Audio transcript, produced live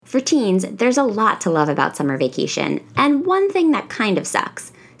For teens, there's a lot to love about summer vacation, and one thing that kind of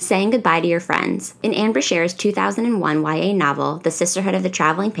sucks: saying goodbye to your friends. In Anne Brashare's 2001 YA novel, The Sisterhood of the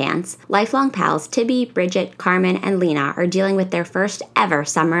Traveling Pants, lifelong pals Tibby, Bridget, Carmen, and Lena are dealing with their first ever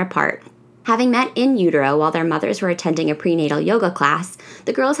summer apart. Having met in utero while their mothers were attending a prenatal yoga class,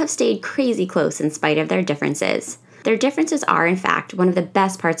 the girls have stayed crazy close in spite of their differences. Their differences are, in fact, one of the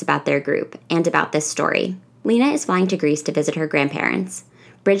best parts about their group, and about this story. Lena is flying to Greece to visit her grandparents.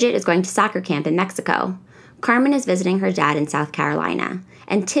 Bridget is going to soccer camp in Mexico. Carmen is visiting her dad in South Carolina.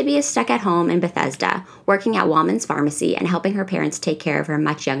 And Tibby is stuck at home in Bethesda, working at Wallman's Pharmacy and helping her parents take care of her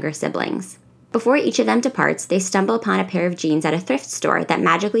much younger siblings. Before each of them departs, they stumble upon a pair of jeans at a thrift store that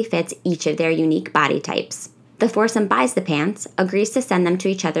magically fits each of their unique body types. The foursome buys the pants, agrees to send them to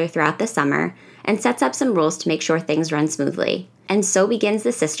each other throughout the summer, and sets up some rules to make sure things run smoothly. And so begins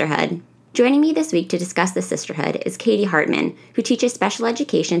the Sisterhood. Joining me this week to discuss the Sisterhood is Katie Hartman, who teaches special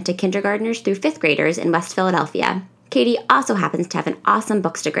education to kindergartners through 5th graders in West Philadelphia. Katie also happens to have an awesome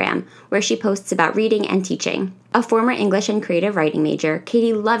bookstagram, where she posts about reading and teaching. A former English and creative writing major,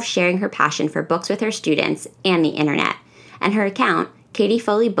 Katie loves sharing her passion for books with her students and the internet. And her account, Katie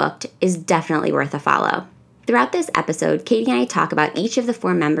Fully Booked, is definitely worth a follow. Throughout this episode, Katie and I talk about each of the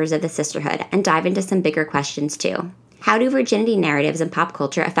 4 members of the Sisterhood and dive into some bigger questions too. How do virginity narratives in pop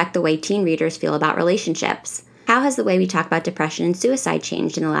culture affect the way teen readers feel about relationships? How has the way we talk about depression and suicide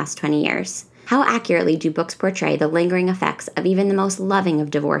changed in the last 20 years? How accurately do books portray the lingering effects of even the most loving of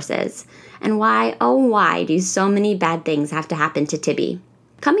divorces? And why, oh why, do so many bad things have to happen to Tibby?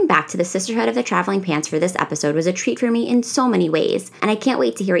 Coming back to the Sisterhood of the Traveling Pants for this episode was a treat for me in so many ways, and I can't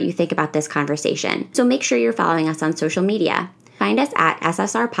wait to hear what you think about this conversation. So make sure you're following us on social media. Find us at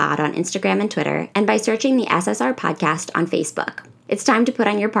SSR Pod on Instagram and Twitter, and by searching the SSR Podcast on Facebook. It's time to put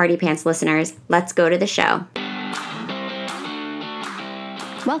on your party pants, listeners. Let's go to the show.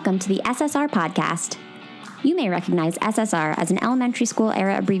 Welcome to the SSR Podcast. You may recognize SSR as an elementary school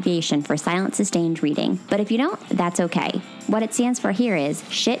era abbreviation for Silent Sustained Reading, but if you don't, that's okay. What it stands for here is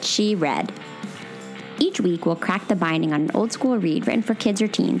Shit She Read. Each week, we'll crack the binding on an old school read written for kids or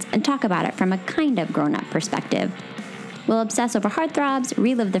teens and talk about it from a kind of grown-up perspective. We'll obsess over heartthrobs,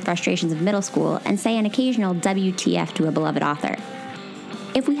 relive the frustrations of middle school, and say an occasional WTF to a beloved author.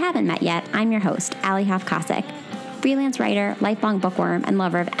 If we haven't met yet, I'm your host, Allie Hoff-Kosick, freelance writer, lifelong bookworm, and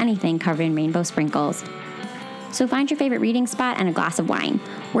lover of anything covered in rainbow sprinkles. So find your favorite reading spot and a glass of wine.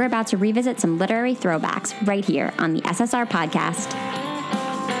 We're about to revisit some literary throwbacks right here on the SSR Podcast.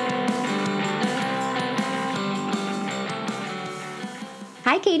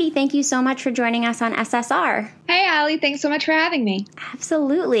 Hi, Katie. Thank you so much for joining us on SSR. Hey, Allie. Thanks so much for having me.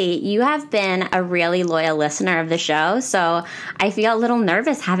 Absolutely. You have been a really loyal listener of the show, so I feel a little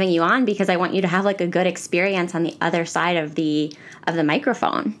nervous having you on because I want you to have like a good experience on the other side of the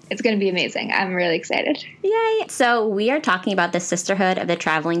microphone. It's going to be amazing. I'm really excited. Yay. So we are talking about the Sisterhood of the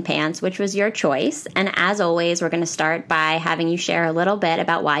Traveling Pants, which was your choice. And as always, we're going to start by having you share a little bit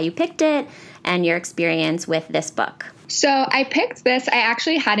about why you picked it and your experience with this book. So I picked this. I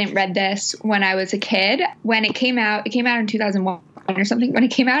actually hadn't read this when I was a kid. When it came out in 2001 or something. When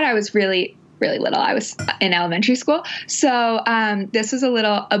it came out, I was really, really little. I was in elementary school. So this was a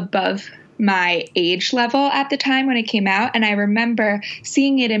little above my age level at the time when it came out. And I remember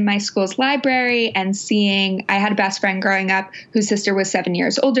seeing it in my school's library and I had a best friend growing up whose sister was 7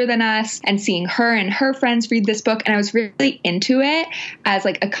 years older than us, and seeing her and her friends read this book. And I was really into it as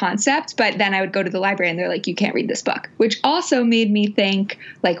like a concept. But then I would go to the library and they're like, you can't read this book, which also made me think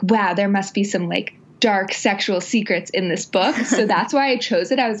like, wow, there must be some like dark sexual secrets in this book. So that's why I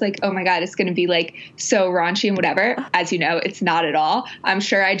chose it. I was like, oh my God, it's going to be like so raunchy and whatever. As you know, it's not at all. I'm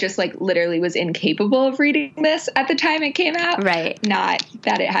sure I just like literally was incapable of reading this at the time it came out. Right. Not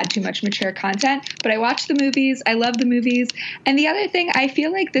that it had too much mature content, but I watched the movies. I love the movies. And the other thing, I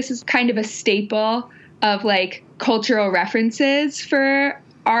feel like this is kind of a staple of like cultural references for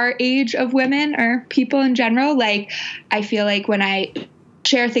our age of women or people in general. Like, I feel like when I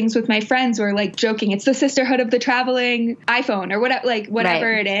share things with my friends, or like joking, it's the Sisterhood of the Traveling iPhone or whatever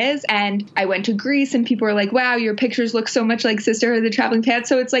right. It is. And I went to Greece and people were like, wow, your pictures look so much like Sisterhood of the Traveling Pants.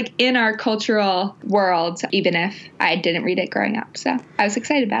 So it's like in our cultural world, even if I didn't read it growing up. So I was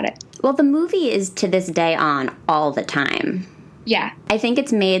excited about it. Well, the movie is to this day on all the time. Yeah. I think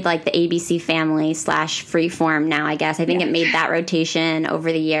it's made like the ABC Family / Freeform now, I guess. I think it made that rotation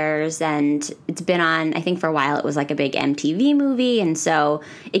over the years, and it's been on, I think for a while it was like a big MTV movie, and so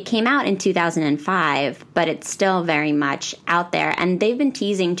it came out in 2005, but it's still very much out there, and they've been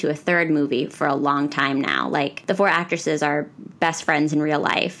teasing to a third movie for a long time now. Like, the four actresses are best friends in real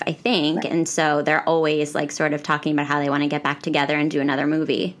life, I think, and so they're always like sort of talking about how they want to get back together and do another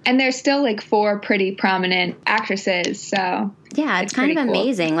movie. And there's still like four pretty prominent actresses, so... Yeah, it's kind of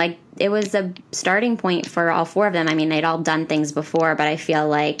amazing. Cool. Like, it was a starting point for all four of them. I mean, they'd all done things before, but I feel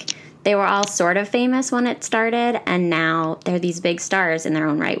like they were all sort of famous when it started, and now they're these big stars in their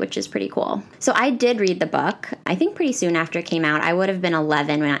own right, which is pretty cool. So I did read the book, I think pretty soon after it came out. I would have been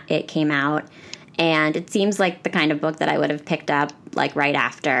 11 when it came out, and it seems like the kind of book that I would have picked up, like, right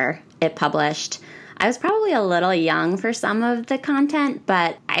after it published. I was probably a little young for some of the content,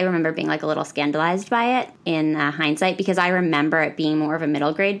 but I remember being like a little scandalized by it in hindsight, because I remember it being more of a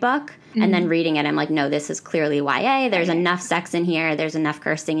middle grade book. Mm-hmm. And then reading it, I'm like, no, this is clearly YA. There's enough sex in here. There's enough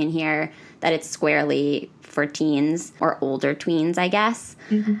cursing in here that it's squarely for teens or older tweens, I guess.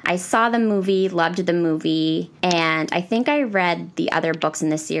 Mm-hmm. I saw the movie, loved the movie, and I think I read the other books in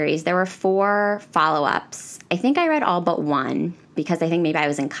the series. There were 4 follow-ups. I think I read all but one, because I think maybe I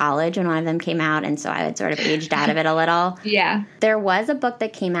was in college when one of them came out, and so I had sort of aged out of it a little. Yeah. There was a book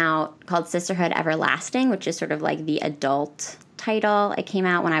that came out called Sisterhood Everlasting, which is sort of like the adult title. It came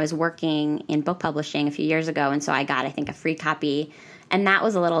out when I was working in book publishing a few years ago, and so I got, I think, a free copy. And that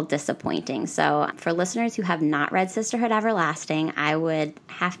was a little disappointing. So for listeners who have not read Sisterhood Everlasting, I would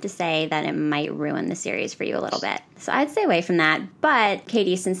have to say that it might ruin the series for you a little bit. So I'd stay away from that. But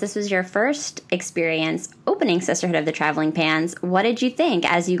Katie, since this was your first experience opening Sisterhood of the Traveling Pans, what did you think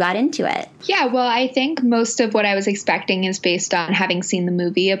as you got into it? Yeah, well, I think most of what I was expecting is based on having seen the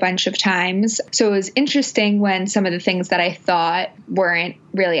movie a bunch of times. So it was interesting when some of the things that I thought weren't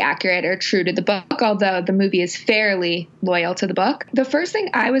really accurate or true to the book, although the movie is fairly loyal to the book. The first thing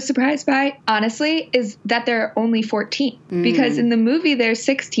I was surprised by, honestly, is that they're only 14. Because in the movie, they're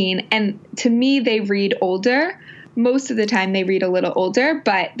 16, and to me, they read older. Most of the time they read a little older,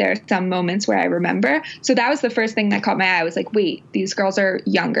 but there are some moments where I remember. So that was the first thing that caught my eye. I was like, wait, these girls are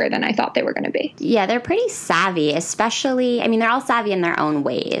younger than I thought they were going to be. Yeah, they're pretty savvy, especially, I mean, they're all savvy in their own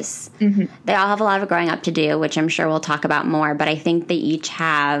ways. Mm-hmm. They all have a lot of growing up to do, which I'm sure we'll talk about more, but I think they each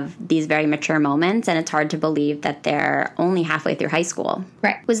have these very mature moments, and it's hard to believe that they're only halfway through high school.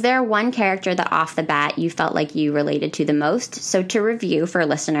 Right. Was there one character that off the bat you felt like you related to the most? So to review for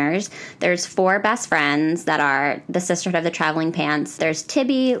listeners, there's 4 best friends that are the Sisterhood of the Traveling Pants. There's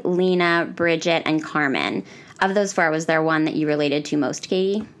Tibby, Lena, Bridget, and Carmen. Of those 4, was there one that you related to most,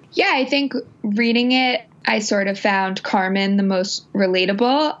 Katie? Yeah, I think reading it, I sort of found Carmen the most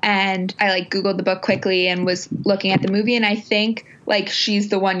relatable, and I like Googled the book quickly and was looking at the movie, and I think like she's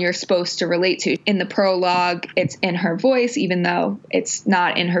the one you're supposed to relate to. In the prologue, it's in her voice, even though it's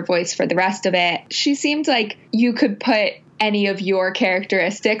not in her voice for the rest of it. She seemed like you could put any of your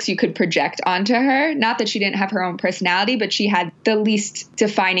characteristics you could project onto her. Not that she didn't have her own personality, but she had the least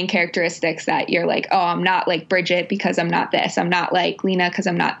defining characteristics that you're like, oh, I'm not like Bridget because I'm not this. I'm not like Lena because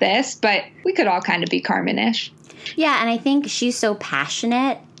I'm not this. But we could all kind of be Carmen-ish. Yeah, and I think she's so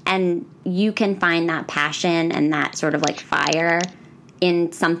passionate, and you can find that passion and that sort of like fire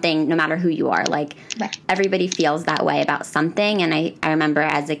in something, no matter who you are. Like, right. Everybody feels that way about something. And I remember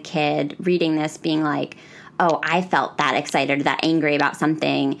as a kid reading this being like, oh, I felt that excited, that angry about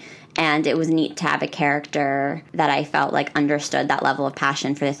something. And it was neat to have a character that I felt like understood that level of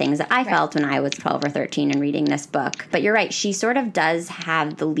passion for the things that I felt when I was 12 or 13 and reading this book. But you're right, she sort of does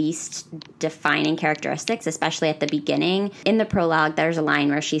have the least defining characteristics, especially at the beginning. In the prologue, there's a line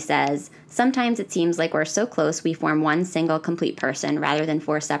where she says, "Sometimes it seems like we're so close we form one single complete person rather than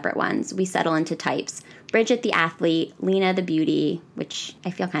 4 separate ones. We settle into types. Bridget the athlete, Lena the beauty," which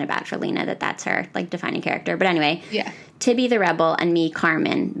I feel kind of bad for Lena that that's her like defining character. But anyway, yeah. Tibby the rebel, and me,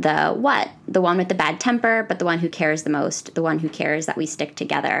 Carmen, the what? The one with the bad temper, but the one who cares the most, the one who cares that we stick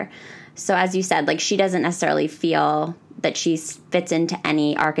together. So as you said, like she doesn't necessarily feel that she fits into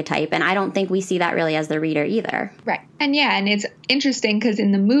any archetype, and I don't think we see that really as the reader either. Right. And yeah, and it's interesting because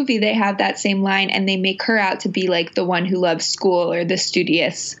in the movie they have that same line and they make her out to be like the one who loves school or the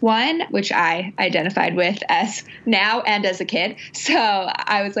studious one, which I identified with as now and as a kid. So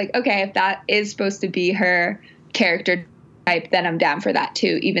I was like, okay, if that is supposed to be her character type, then I'm down for that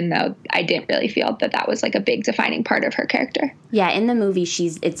too, even though I didn't really feel that that was like a big defining part of her character. Yeah, in the movie,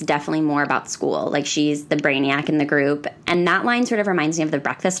 it's definitely more about school. Like, she's the brainiac in the group. And that line sort of reminds me of The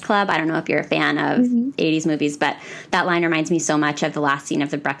Breakfast Club. I don't know if you're a fan of 80s movies, but that line reminds me so much of the last scene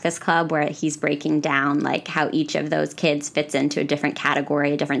of The Breakfast Club, where he's breaking down, like, how each of those kids fits into a different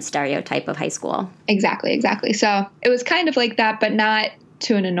category, a different stereotype of high school. Exactly. So it was kind of like that, but not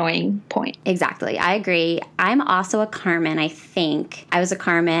to an annoying point. Exactly. I agree. I'm also a Carmen, I think. I was a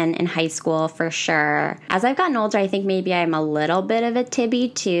Carmen in high school for sure. As I've gotten older, I think maybe I'm a little bit of a Tibby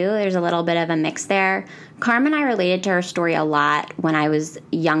too. There's a little bit of a mix there. Carmen, I related to her story a lot when I was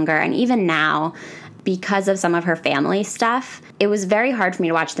younger, and even now, because of some of her family stuff. It was very hard for me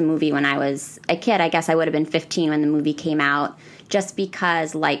to watch the movie when I was a kid. I guess I would have been 15 when the movie came out, just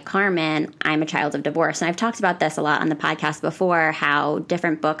because, like Carmen, I'm a child of divorce. And I've talked about this a lot on the podcast before, how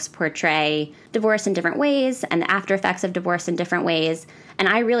different books portray divorce in different ways and the after effects of divorce in different ways. And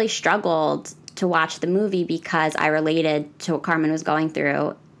I really struggled to watch the movie because I related to what Carmen was going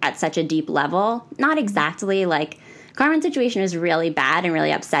through at such a deep level. Not exactly like Carmen's situation is really bad and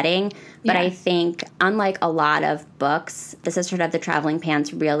really upsetting, but I think, unlike a lot of books, The Sisterhood of the Traveling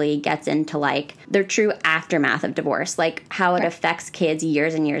Pants really gets into, like, the true aftermath of divorce, like, how it affects kids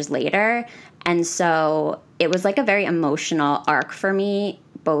years and years later. And so it was, like, a very emotional arc for me,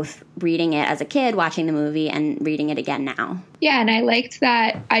 both reading it as a kid, watching the movie, and reading it again now. Yeah, and I liked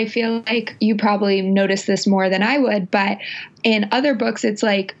that. I feel like you probably noticed this more than I would, but in other books, it's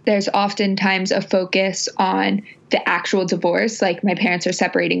like there's oftentimes a focus on the actual divorce, like my parents are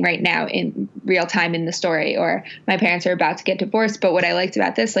separating right now in real time in the story, or my parents are about to get divorced. But what I liked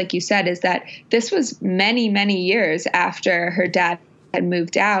about this, like you said, is that this was many, many years after her dad had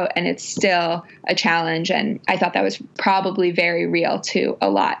moved out, and it's still a challenge. And I thought that was probably very real to a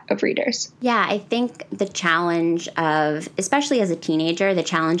lot of readers. Yeah, I think the challenge of, especially as a teenager, the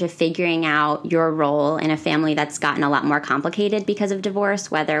challenge of figuring out your role in a family that's gotten a lot more complicated because of divorce,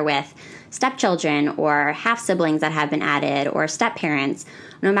 whether with stepchildren or half-siblings that have been added or step-parents,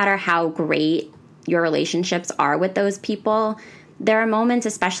 no matter how great your relationships are with those people, there are moments,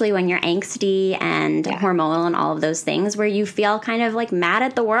 especially when you're angsty and hormonal and all of those things, where you feel kind of like mad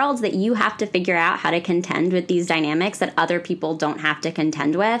at the world that you have to figure out how to contend with these dynamics that other people don't have to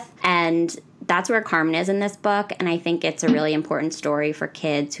contend with. And that's where Carmen is in this book, and I think it's a really important story for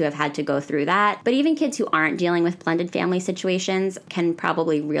kids who have had to go through that. But even kids who aren't dealing with blended family situations can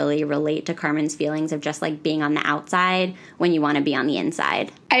probably really relate to Carmen's feelings of just, like, being on the outside when you want to be on the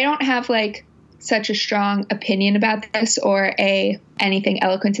inside. I don't have, like, such a strong opinion about this or anything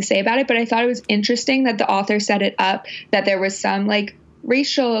eloquent to say about it, but I thought it was interesting that the author set it up that there was some, like,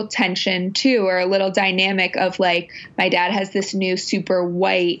 racial tension too, or a little dynamic of, like, my dad has this new super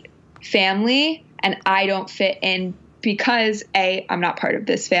white family and I don't fit in because I'm not part of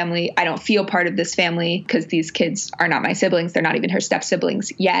this family. I don't feel part of this family because these kids are not my siblings. They're not even her step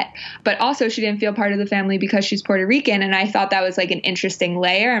siblings yet. But also she didn't feel part of the family because she's Puerto Rican. And I thought that was, like, an interesting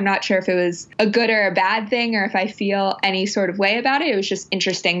layer. I'm not sure if it was a good or a bad thing or if I feel any sort of way about it. It was just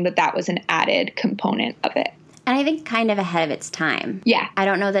interesting that that was an added component of it. And I think kind of ahead of its time. Yeah. I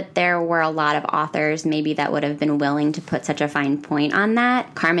don't know that there were a lot of authors maybe that would have been willing to put such a fine point on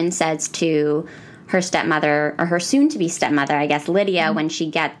that. Carmen says to her stepmother, or her soon-to-be stepmother, I guess, Lydia, when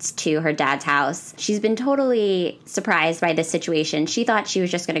she gets to her dad's house, she's been totally surprised by this situation. She thought she was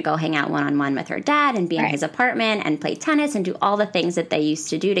just going to go hang out one-on-one with her dad and be in his apartment and play tennis and do all the things that they used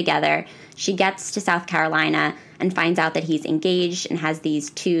to do together. She gets to South Carolina and finds out that he's engaged and has these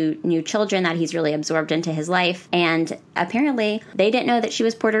 2 new children that he's really absorbed into his life. And apparently they didn't know that she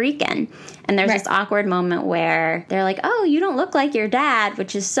was Puerto Rican. And there's this awkward moment where they're like, oh, you don't look like your dad,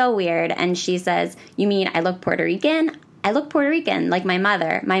 which is so weird. And she says, you mean I look Puerto Rican? I look Puerto Rican, like my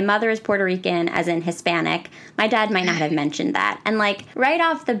mother. My mother is Puerto Rican, as in Hispanic. My dad might not have mentioned that. And, like, right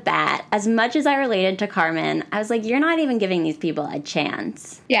off the bat, as much as I related to Carmen, I was like, you're not even giving these people a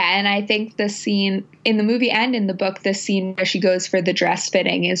chance. Yeah, and I think the scene in the movie and in the book, the scene where she goes for the dress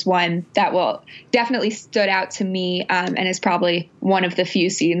fitting is one that will definitely stood out to me, and is probably one of the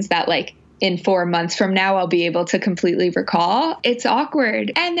few scenes that, like, in 4 months from now, I'll be able to completely recall. It's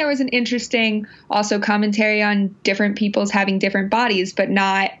awkward. And there was an interesting also commentary on different people's having different bodies, but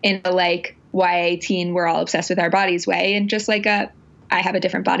not in a, like, YA teen, we're all obsessed with our bodies way, and just like I have a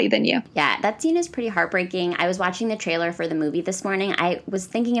different body than you. Yeah, that scene is pretty heartbreaking. I was watching the trailer for the movie this morning. I was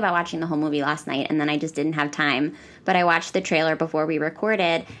thinking about watching the whole movie last night, and then I just didn't have time. But I watched the trailer before we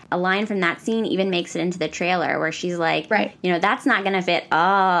recorded. A line from that scene even makes it into the trailer where she's like, you know, that's not going to fit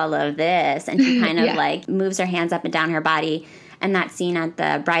all of this. And she kind of like moves her hands up and down her body. And that scene at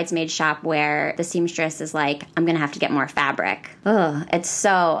the bridesmaid shop where the seamstress is like, I'm going to have to get more fabric. Ugh, it's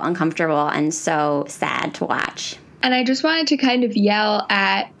so uncomfortable and so sad to watch. And I just wanted to kind of yell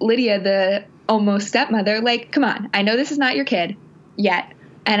at Lydia, the almost stepmother, like, come on, I know this is not your kid yet.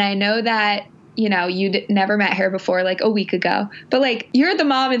 And I know that, you know, you never met her before, like, a week ago. But, like, you're the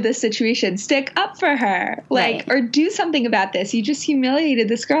mom in this situation. Stick up for her. Like, right. Or do something about this. You just humiliated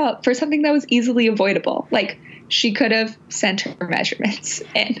this girl for something that was easily avoidable. Like, she could have sent her measurements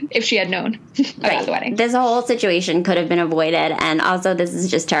in if she had known about the wedding. This whole situation could have been avoided. And also, this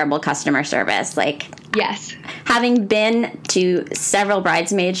is just terrible customer service. Like, yes. Having been to several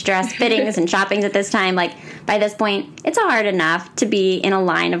bridesmaids dress fittings and shoppings at this time, like, by this point, it's hard enough to be in a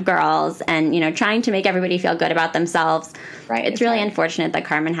line of girls and, you know, trying to make everybody feel good about themselves. Right. It's really unfortunate that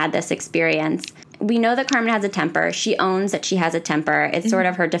Carmen had this experience. We know that Carmen has a temper. She owns that she has a temper. It's sort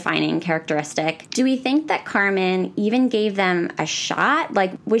of her defining characteristic. Do we think that Carmen even gave them a shot?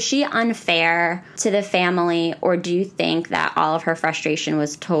 Like, was she unfair to the family, or do you think that all of her frustration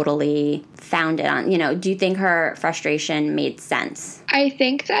was totally founded on, you know, do you think her frustration made sense? I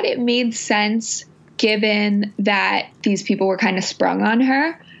think that it made sense given that these people were kind of sprung on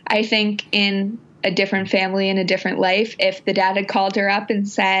her. I think in a different family in a different life, if the dad had called her up and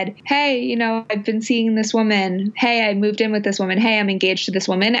said, hey, you know, I've been seeing this woman. Hey, I moved in with this woman. Hey, I'm engaged to this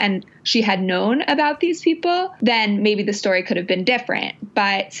woman. And she had known about these people, then maybe the story could have been different.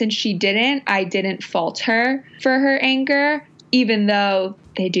 But since she didn't, I didn't fault her for her anger, even though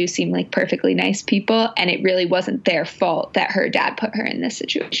they do seem like perfectly nice people, and it really wasn't their fault that her dad put her in this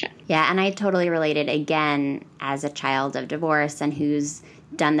situation. Yeah, and I totally related, again, as a child of divorce and who's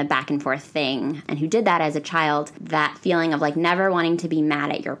done the back and forth thing and who did that as a child, that feeling of like never wanting to be mad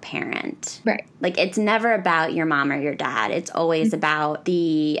at your parent. Right. Like, it's never about your mom or your dad. It's always about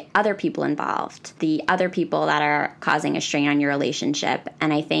the other people involved, the other people that are causing a strain on your relationship.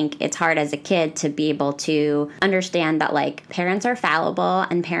 And I think it's hard as a kid to be able to understand that, like, parents are fallible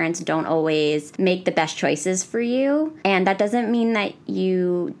and parents don't always make the best choices for you. And that doesn't mean that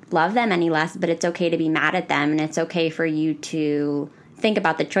you love them any less, but it's okay to be mad at them, and it's okay for you to think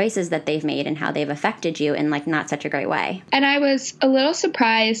about the choices that they've made and how they've affected you in, like, not such a great way. And I was a little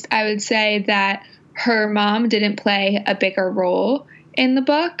surprised, I would say, that her mom didn't play a bigger role in the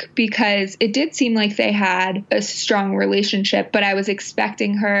book, because it did seem like they had a strong relationship, but I was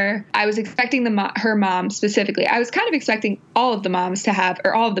expecting her mom specifically. I was kind of expecting all of the moms to have,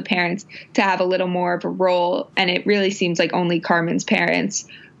 or all of the parents to have, a little more of a role. And it really seems like only Carmen's parents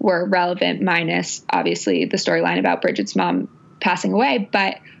were relevant, minus obviously the storyline about Bridget's mom passing away.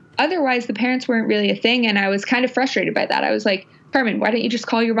 But otherwise, the parents weren't really a thing. And I was kind of frustrated by that. I was like, Carmen, why don't you just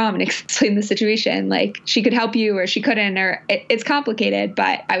call your mom and explain the situation? Like, she could help you or she couldn't, or it's complicated.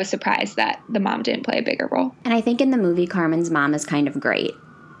 But I was surprised that the mom didn't play a bigger role. And I think in the movie, Carmen's mom is kind of great.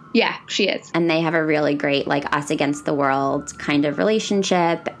 Yeah, she is. And they have a really great, like, us against the world kind of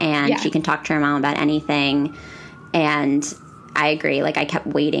relationship. And she can talk to her mom about anything. And I agree. Like, I kept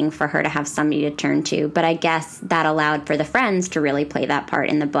waiting for her to have somebody to turn to. But I guess that allowed for the friends to really play that part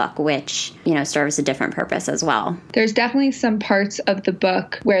in the book, which, you know, serves a different purpose as well. There's definitely some parts of the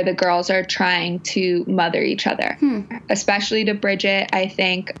book where the girls are trying to mother each other, especially to Bridget. I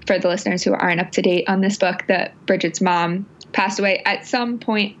think, for the listeners who aren't up to date on this book, that Bridget's mom passed away at some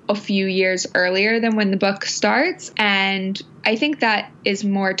point a few years earlier than when the book starts. And I think that is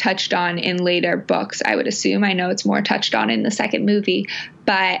more touched on in later books, I would assume. I know it's more touched on in the second movie.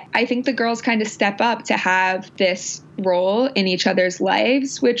 But I think the girls kind of step up to have this role in each other's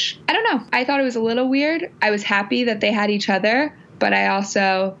lives, which, I don't know. I thought it was a little weird. I was happy that they had each other. But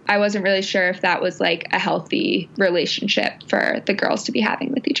I wasn't really sure if that was like a healthy relationship for the girls to be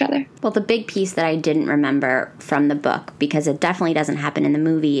having with each other. Well, the big piece that I didn't remember from the book, because it definitely doesn't happen in the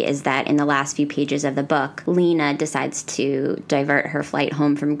movie, is that in the last few pages of the book, Lena decides to divert her flight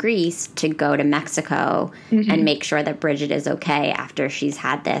home from Greece to go to Mexico and make sure that Bridget is okay after she's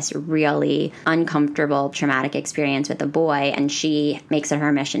had this really uncomfortable, traumatic experience with a boy. And she makes it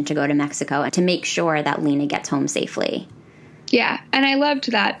her mission to go to Mexico and to make sure that Lena gets home safely. Yeah, and I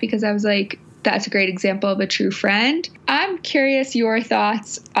loved that, because I was like, that's a great example of a true friend. I'm curious your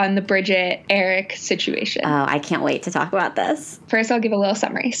thoughts on the Bridget-Eric situation. Oh, I can't wait to talk about this. First, I'll give a little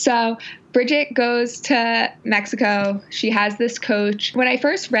summary. So Bridget goes to Mexico. She has this coach. When I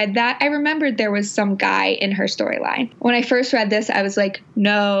first read that, I remembered there was some guy in her storyline. When I first read this, I was like,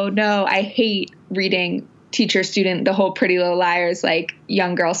 no, I hate reading teacher-student, the whole Pretty Little Liars, like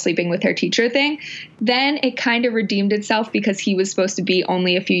young girl sleeping with her teacher thing. Then it kind of redeemed itself because he was supposed to be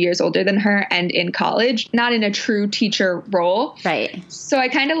only a few years older than her and in college, not in a true teacher role. Right. So I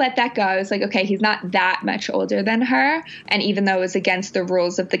kind of let that go. I was like, okay, he's not that much older than her. And even though it was against the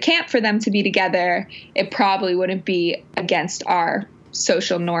rules of the camp for them to be together, it probably wouldn't be against our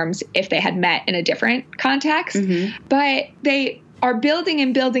social norms if they had met in a different context. Mm-hmm. But they are building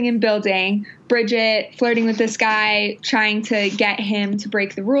and building and building. Bridget flirting with this guy, trying to get him to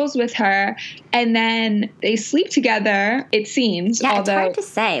break the rules with her. And then they sleep together, it seems. Yeah, although, it's hard to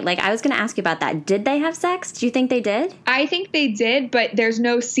say. Like, I was going to ask you about that. Did they have sex? Do you think they did? I think they did, but there's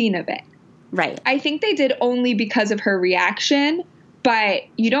no scene of it. Right. I think they did only because of her reaction, but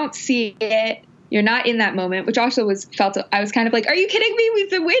you don't see it. You're not in that moment, which also I was kind of like, are you kidding me? We've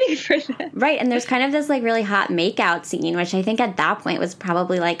been waiting for this. Right. And there's kind of this like really hot makeout scene, which I think at that point was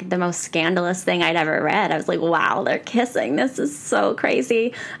probably like the most scandalous thing I'd ever read. I was like, wow, they're kissing. This is so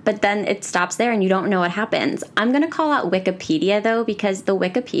crazy. But then it stops there and you don't know what happens. I'm going to call out Wikipedia, though, because the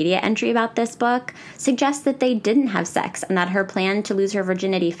Wikipedia entry about this book suggests that they didn't have sex and that her plan to lose her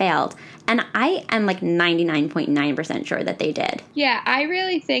virginity failed. And I am like 99.9% sure that they did. Yeah, I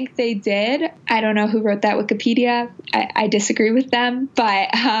really think they did. I don't know who wrote that Wikipedia. I disagree with them, but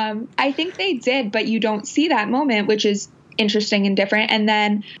I think they did, but you don't see that moment, which is interesting and different. And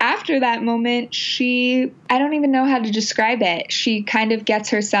then after that moment, I don't even know how to describe it. She kind of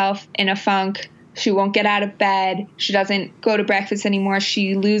gets herself in a funk. She won't get out of bed. She doesn't go to breakfast anymore.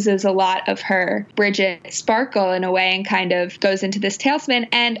 She loses a lot of her Bridget sparkle in a way and kind of goes into this tailspin.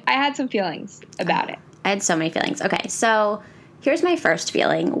 And I had some feelings about it. I had so many feelings. Okay, so here's my first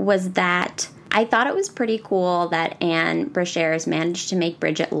feeling was that I thought it was pretty cool that Anne Brashares managed to make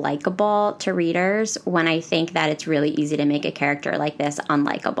Bridget likable to readers when I think that it's really easy to make a character like this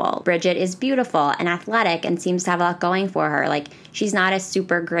unlikable. Bridget is beautiful and athletic and seems to have a lot going for her. Like, she's not a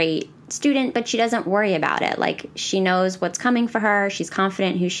super great student, but she doesn't worry about it. Like, she knows what's coming for her. She's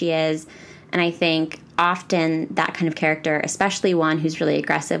confident who she is. And I think often that kind of character, especially one who's really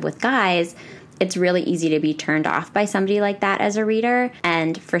aggressive with guys, it's really easy to be turned off by somebody like that as a reader.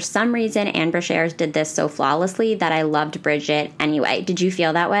 And for some reason, Anne Brashares did this so flawlessly that I loved Bridget anyway. Did you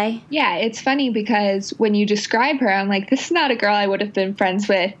feel that way? Yeah, it's funny because when you describe her, I'm like, this is not a girl I would have been friends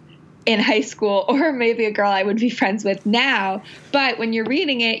with in high school, or maybe a girl I would be friends with now. But when you're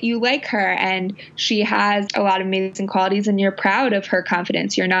reading it, you like her, and she has a lot of amazing qualities, and you're proud of her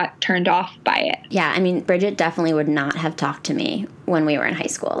confidence. You're not turned off by it. Yeah, I mean, Bridget definitely would not have talked to me when we were in high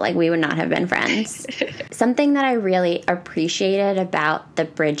school. Like, we would not have been friends. Something that I really appreciated about the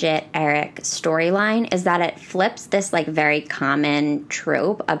Bridget Eric storyline is that it flips this like very common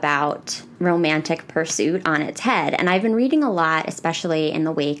trope about romantic pursuit on its head. And I've been reading a lot, especially in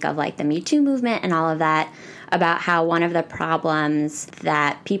the wake of like the Me Too movement and all of that, about how one of the problems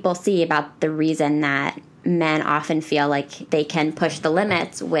that people see about the reason that men often feel like they can push the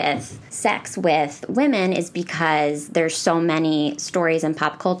limits with sex with women is because there's so many stories in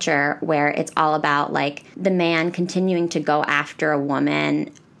pop culture where it's all about like the man continuing to go after a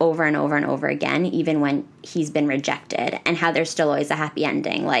woman over and over and over again, even when he's been rejected, and how there's still always a happy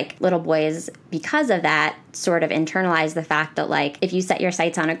ending. Like, little boys, because of that, sort of internalize the fact that, like, if you set your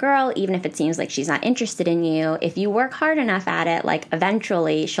sights on a girl, even if it seems like she's not interested in you, if you work hard enough at it, like,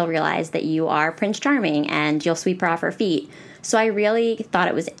 eventually she'll realize that you are Prince Charming and you'll sweep her off her feet. So I really thought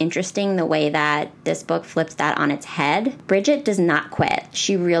it was interesting the way that this book flips that on its head. Bridget does not quit.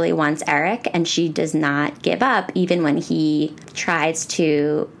 She really wants Eric, and she does not give up, even when he tries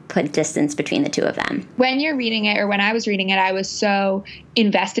to put distance between the two of them. When you're reading it, or when I was reading it, I was so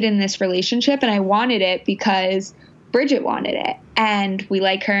invested in this relationship, and I wanted it because Bridget wanted it. And we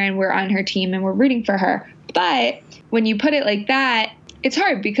like her, and we're on her team, and we're rooting for her. But when you put it like that, it's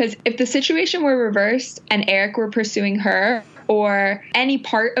hard, because if the situation were reversed and Eric were pursuing her, or any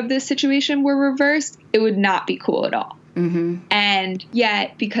part of this situation were reversed, it would not be cool at all. Mm-hmm. And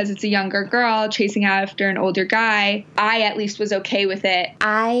yet, because it's a younger girl chasing after an older guy, I at least was okay with it.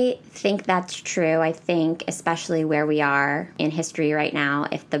 I think that's true. I think, especially where we are in history right now,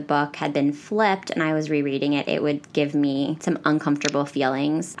 if the book had been flipped and I was rereading it, it would give me some uncomfortable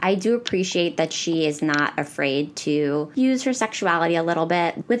feelings. I do appreciate that she is not afraid to use her sexuality a little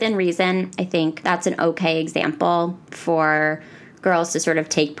bit within reason. I think that's an okay example for girls to sort of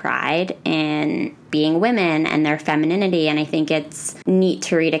take pride in being women and their femininity. And I think it's neat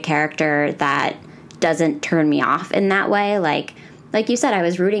to read a character that doesn't turn me off in that way. Like you said, I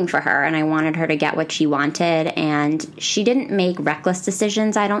was rooting for her and I wanted her to get what she wanted. And she didn't make reckless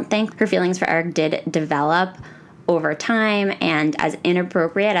decisions, I don't think. Her feelings for Eric did develop over time, and as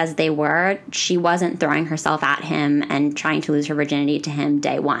inappropriate as they were, she wasn't throwing herself at him and trying to lose her virginity to him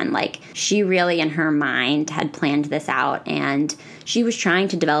day one. Like, she really in her mind had planned this out, and she was trying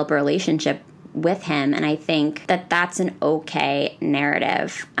to develop a relationship with him, and I think that that's an okay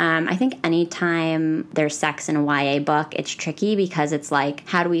narrative. I think anytime there's sex in a YA book, it's tricky because it's like,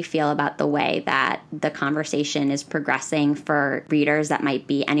 how do we feel about the way that the conversation is progressing for readers that might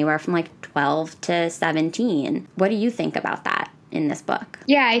be anywhere from like 12 to 17? What do you think about that in this book?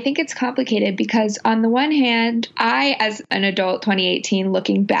 Yeah, I think it's complicated because on the one hand, I, as an adult 2018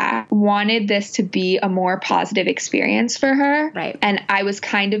 looking back, wanted this to be a more positive experience for her. Right. And I was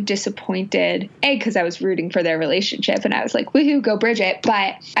kind of disappointed, because I was rooting for their relationship and I was like, woohoo, go Bridget.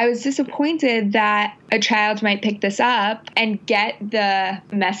 But I was disappointed that a child might pick this up and get the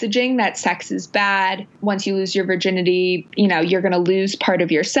messaging that sex is bad. Once you lose your virginity, you're going to lose part of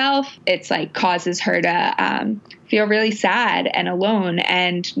yourself. It's like causes her to feel really sad and alone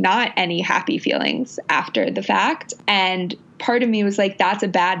and not any happy feelings after the fact. And part of me was like, that's a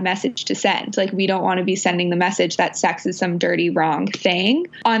bad message to send. Like, we don't want to be sending the message that sex is some dirty, wrong thing.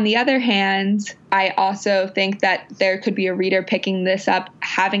 On the other hand, I also think that there could be a reader picking this up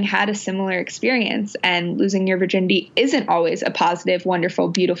having had a similar experience, and losing your virginity isn't always a positive, wonderful,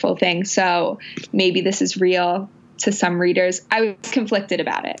 beautiful thing. So maybe this is real to some readers. I was conflicted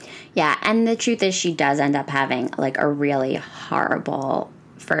about it. Yeah, and the truth is she does end up having like a really horrible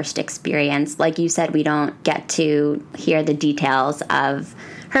first experience. Like you said, we don't get to hear the details of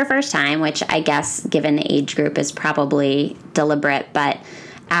her first time, which I guess given the age group is probably deliberate, but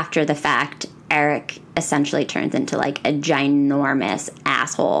after the fact, Eric essentially turns into like a ginormous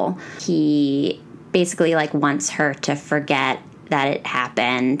asshole. He basically like wants her to forget that it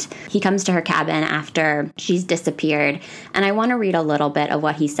happened. He comes to her cabin after she's disappeared, and I want to read a little bit of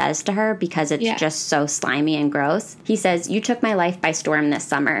what he says to her because it's just so slimy and gross. He says, "You took my life by storm this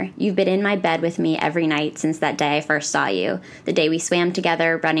summer. You've been in my bed with me every night since that day I first saw you. The day we swam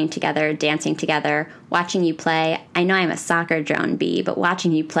together, running together, dancing together, watching you play. I know I'm a soccer drone bee, but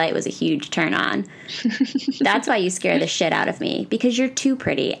watching you play was a huge turn on. That's why you scare the shit out of me, because you're too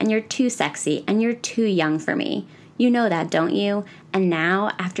pretty and you're too sexy and you're too young for me. You know that, don't you? And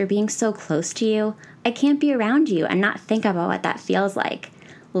now, after being so close to you, I can't be around you and not think about what that feels like.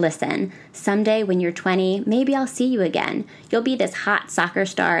 Listen, someday when you're 20, maybe I'll see you again. You'll be this hot soccer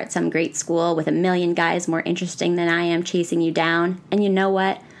star at some great school with a million guys more interesting than I am chasing you down. And you know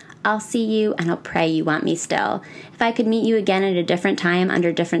what? I'll see you and I'll pray you want me still. If I could meet you again at a different time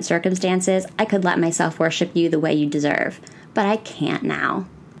under different circumstances, I could let myself worship you the way you deserve. But I can't now."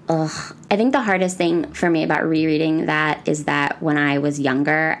 Ugh. I think the hardest thing for me about rereading that is that when I was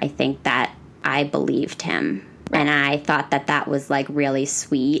younger, I think that I believed him. And I thought that that was like really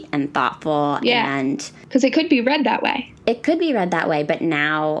sweet and thoughtful. Yeah. And because it could be read that way. It could be read that way. But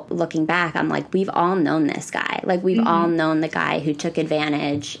now looking back, I'm like, we've all known this guy. Like, we've all known the guy who took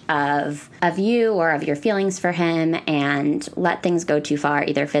advantage of you or of your feelings for him and let things go too far,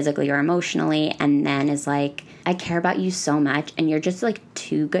 either physically or emotionally. And then is like, I care about you so much and you're just like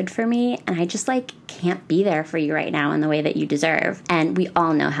too good for me. And I just like can't be there for you right now in the way that you deserve. And we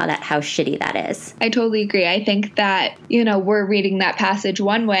all know how shitty that is. I totally agree. I think that, we're reading that passage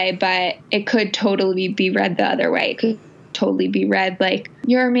one way, but it could totally be read the other way. It could totally be read like,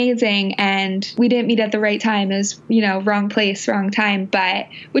 you're amazing and we didn't meet at the right time, as wrong place, wrong time. But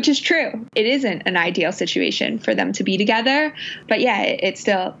which is true, it isn't an ideal situation for them to be together. But yeah, it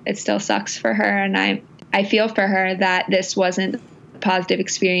still sucks for her, and I feel for her that this wasn't a positive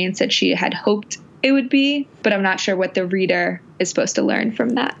experience that she had hoped it would be, but I'm not sure what the reader is supposed to learn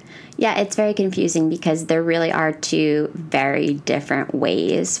from that. Yeah, it's very confusing because there really are two very different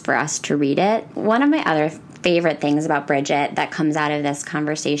ways for us to read it. One of my other favorite things about Bridget that comes out of this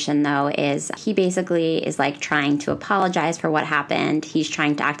conversation, though, is he basically is like trying to apologize for what happened. He's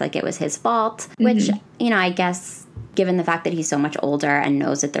trying to act like it was his fault, which, I guess given the fact that he's so much older and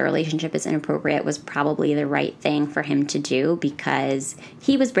knows that the relationship is inappropriate was probably the right thing for him to do because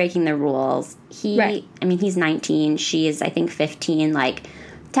he was breaking the rules. Right. I mean, he's 19. She is, I think, 15. Like,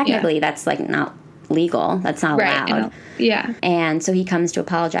 technically, that's like not legal. That's not allowed. Yeah. And so he comes to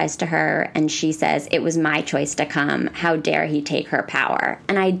apologize to her, and she says, "It was my choice to come. How dare he take her power?"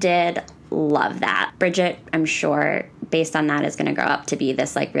 And I did love that. Bridget, I'm sure, based on that, is going to grow up to be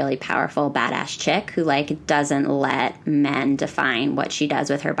this like really powerful, badass chick who like doesn't let men define what she does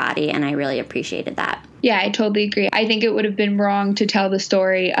with her body. And I really appreciated that. Yeah, I totally agree. I think it would have been wrong to tell the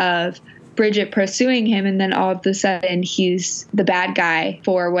story of Bridget pursuing him, and then all of a sudden he's the bad guy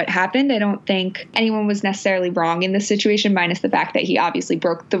for what happened. I don't think anyone was necessarily wrong in this situation, minus the fact that he obviously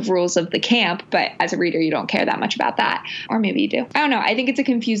broke the rules of the camp, but as a reader you don't care that much about that. Or maybe you do. I don't know. I think it's a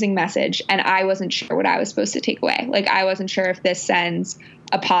confusing message, and I wasn't sure what I was supposed to take away. Like, I wasn't sure if this sends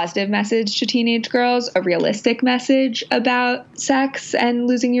a positive message to teenage girls, a realistic message about sex and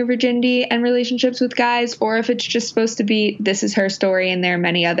losing your virginity and relationships with guys, or if it's just supposed to be, this is her story and there are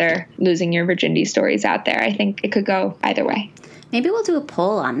many other losing your virginity stories out there. I think it could go either way. Maybe we'll do a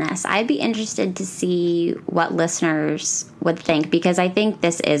poll on this. I'd be interested to see what listeners would think, because I think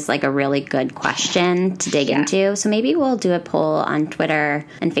this is like a really good question to dig into. So maybe we'll do a poll on Twitter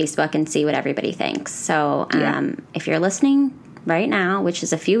and Facebook and see what everybody thinks. So if you're listening right now, which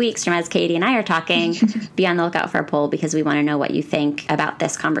is a few weeks from as Katie and I are talking, be on the lookout for a poll, because we want to know what you think about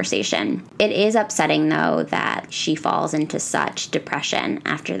this conversation. It is upsetting, though, that she falls into such depression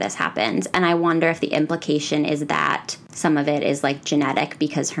after this happens. And I wonder if the implication is that some of it is like genetic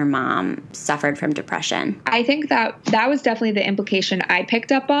because her mom suffered from depression. I think that was definitely the implication I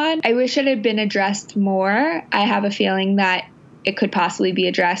picked up on. I wish it had been addressed more. I have a feeling that it could possibly be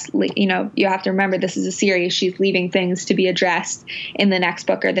addressed. You know, you have to remember this is a series. She's leaving things to be addressed in the next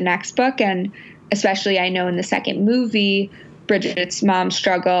book or the next book. And especially I know in the second movie, Bridget's mom's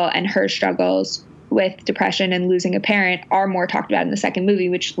struggle and her struggles with depression and losing a parent are more talked about in the second movie,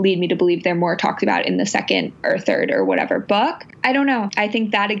 which lead me to believe they're more talked about in the second or third or whatever book. I don't know. I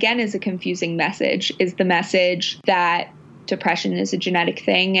think that, again, is a confusing message, is the message that depression is a genetic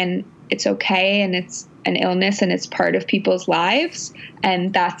thing and it's okay and it's an illness and it's part of people's lives,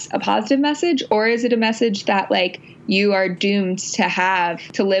 and that's a positive message? Or is it a message that, like, you are doomed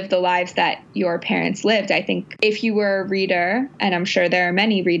to live the lives that your parents lived? I think if you were a reader, and I'm sure there are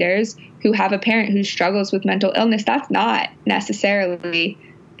many readers who have a parent who struggles with mental illness, that's not necessarily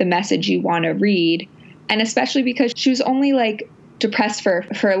the message you want to read. And especially because she was only like depressed for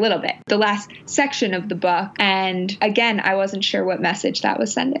a little bit, the last section of the book. And again, I wasn't sure what message that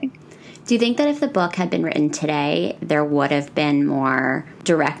was sending. Do you think that if the book had been written today, there would have been more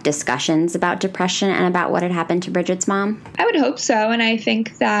direct discussions about depression and about what had happened to Bridget's mom? I would hope so. And I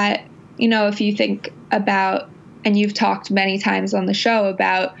think that, you know, if you think about, and you've talked many times on the show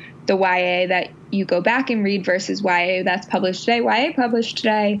about the YA that you go back and read versus YA that's published today. YA published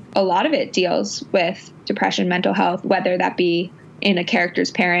today, a lot of it deals with depression, mental health, whether that be in a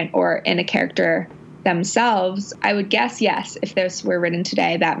character's parent or in a character themselves. I would guess, yes, if this were written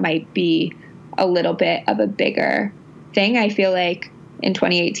today, that might be a little bit of a bigger thing. I feel like in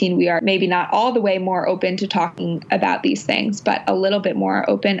 2018, we are maybe not all the way more open to talking about these things, but a little bit more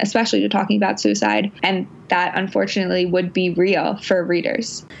open, especially to talking about suicide. And that, unfortunately, would be real for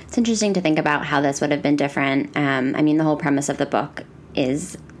readers. It's interesting to think about how this would have been different. I mean, the whole premise of the book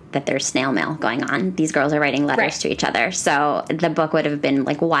is that there's snail mail going on. These girls are writing letters to each other. So the book would have been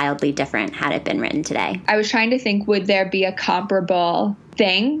like wildly different had it been written today. I was trying to think, would there be a comparable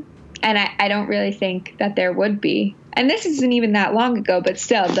thing? And I don't really think that there would be. And this isn't even that long ago, but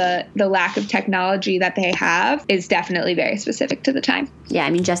still, the lack of technology that they have is definitely very specific to the time. Yeah, I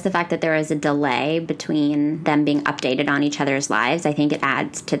mean, just the fact that there is a delay between them being updated on each other's lives, I think it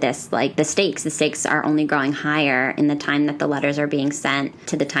adds to this, like, the stakes. The stakes are only growing higher in the time that the letters are being sent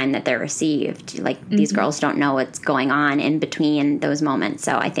to the time that they're received. Like, these girls don't know what's going on in between those moments.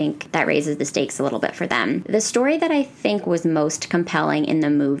 So I think that raises the stakes a little bit for them. The story that I think was most compelling in the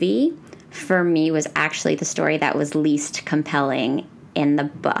movie for me was actually the story that was least compelling in the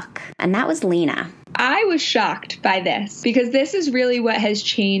book, and that was Lena. I was shocked by this because this is really what has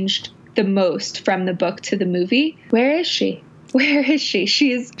changed the most from the book to the movie. Where is she? Where is she?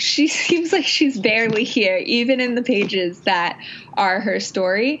 She seems like she's barely here, even in the pages that are her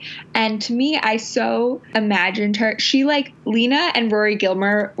story. And to me, I so imagined her. Lena and Rory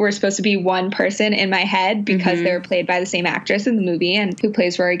Gilmore were supposed to be one person in my head because they were played by the same actress in the movie and who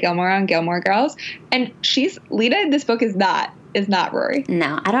plays Rory Gilmore on Gilmore Girls. And Lena in this book is not Rory.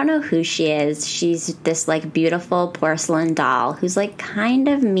 No, I don't know who she is. She's this like beautiful porcelain doll who's like kind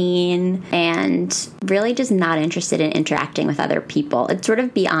of mean and really just not interested in interacting with other people. It's sort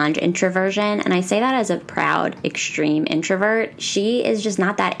of beyond introversion, and I say that as a proud, extreme introvert. She is just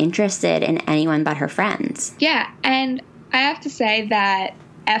not that interested in anyone but her friends. Yeah, and I have to say that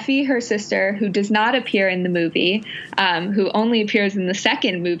Effie, her sister, who does not appear in the movie, who only appears in the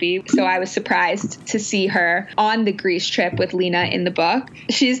second movie. So I was surprised to see her on the Greece trip with Lena in the book.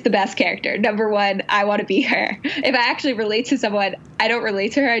 She's the best character. Number one, I want to be her. If I actually relate to someone, I don't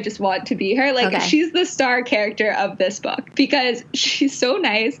relate to her. I just want to be her. Like, she's the star character of this book because she's so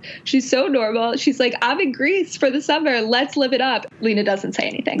nice. She's so normal. She's like, I'm in Greece for the summer. Let's live it up. Lena doesn't say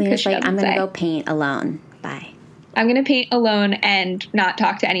anything. Lena's like, I'm going to go paint alone. Bye. I'm going to paint alone and not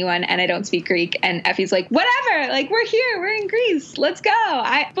talk to anyone, and I don't speak Greek. And Effie's like, whatever, like, we're here, we're in Greece, let's go.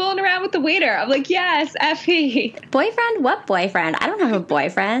 I'm fooling around with the waiter. I'm like, yes, Effie. Boyfriend? What boyfriend? I don't have a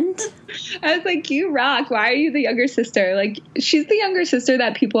boyfriend. I was like, you rock. Why are you the younger sister? Like, she's the younger sister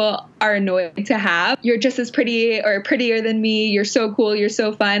that people are annoyed to have. You're just as pretty or prettier than me. You're so cool. You're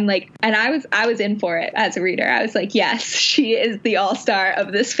so fun. Like, and I was in for it as a reader. I was like, yes, she is the all-star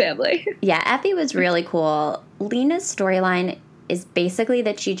of this family. Yeah, Effie was really cool. Lena's storyline is basically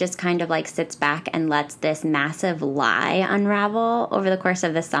that she just kind of like sits back and lets this massive lie unravel over the course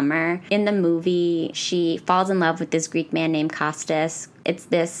of the summer. In the movie, she falls in love with this Greek man named Kostas. It's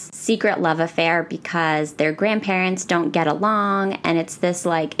this secret love affair because their grandparents don't get along, and it's this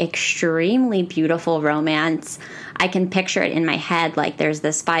like extremely beautiful romance. I can picture it in my head. Like, there's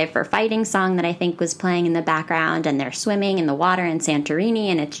this Five for Fighting song that I think was playing in the background, and they're swimming in the water in Santorini,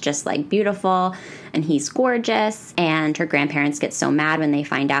 and it's just like beautiful, and he's gorgeous, and her grandparents get so mad when they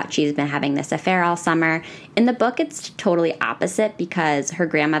find out she's been having this affair all summer. In the book, it's totally opposite because her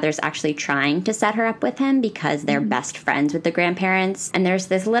grandmother's actually trying to set her up with him because they're best friends with the grandparents. And there's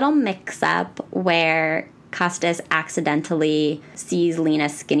this little mix-up where Kostas accidentally sees Lena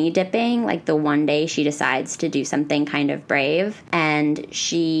skinny dipping, like the one day she decides to do something kind of brave. And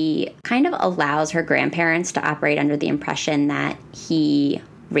she kind of allows her grandparents to operate under the impression that he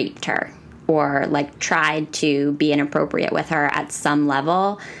raped her or like tried to be inappropriate with her at some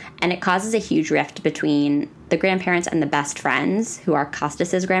level. And it causes a huge rift between the grandparents and the best friends, who are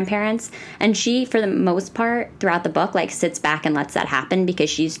Kostas's grandparents. And she, for the most part, throughout the book, like sits back and lets that happen because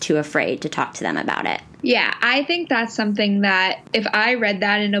she's too afraid to talk to them about it. Yeah, I think that's something that if I read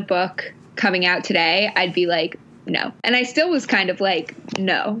that in a book coming out today, I'd be like, no. And I still was kind of like,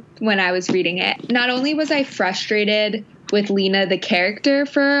 no, when I was reading it. Not only was I frustrated with Lena, the character,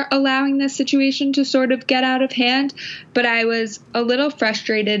 for allowing this situation to sort of get out of hand, but I was a little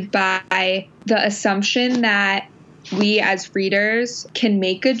frustrated by the assumption that we as readers can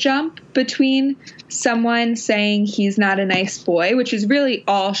make a jump between someone saying he's not a nice boy, which is really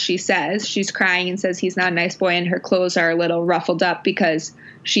all she says. She's crying and says he's not a nice boy, and her clothes are a little ruffled up because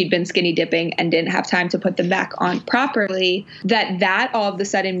she'd been skinny dipping and didn't have time to put them back on properly, that all of a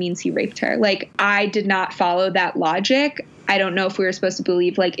sudden means he raped her. Like, I did not follow that logic. I don't know if we were supposed to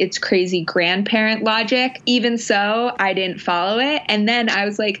believe like it's crazy grandparent logic. Even so, I didn't follow it. And then I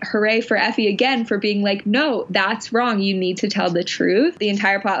was like, hooray for Effie again for being like, no, that's wrong. You need to tell the truth. The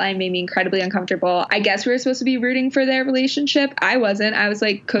entire plotline made me incredibly uncomfortable. I guess we were supposed to be rooting for their relationship. I wasn't. I was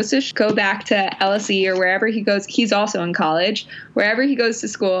like, Kostas, go back to LSE or wherever he goes. He's also in college. Wherever he goes to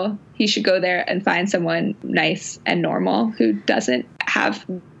school, he should go there and find someone nice and normal who doesn't have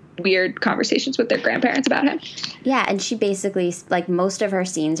weird conversations with their grandparents about him. Yeah, and she basically, like, most of her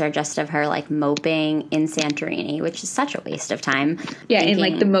scenes are just of her, like, moping in Santorini, which is such a waste of time. Yeah, in,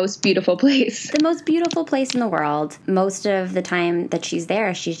 like, the most beautiful place. The most beautiful place in the world. Most of the time that she's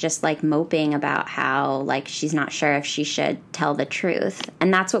there, she's just, like, moping about how, like, she's not sure if she should tell the truth.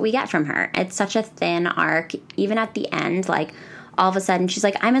 And that's what we get from her. It's such a thin arc. Even at the end, like, all of a sudden she's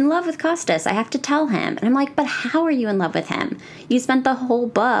like, I'm in love with Kostas. I have to tell him. And I'm like, but how are you in love with him? You spent the whole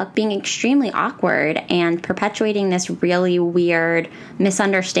book being extremely awkward and perpetuating this really weird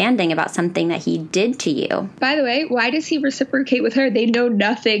misunderstanding about something that he did to you. By the way, why does he reciprocate with her? They know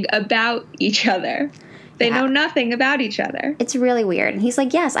nothing about each other. They know nothing about each other. It's really weird. And he's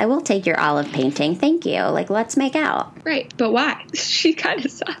like, yes, I will take your olive painting. Thank you. Like, let's make out. Right. But why? She kind of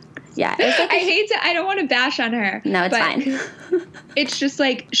sucks. Yeah. It's like I don't want to bash on her. No, it's fine. It's just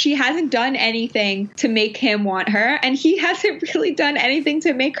like she hasn't done anything to make him want her, and he hasn't really done anything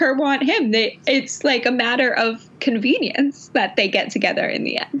to make her want him. It's like a matter of convenience that they get together in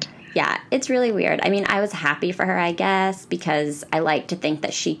the end. Yeah, it's really weird. I mean, I was happy for her, I guess, because I like to think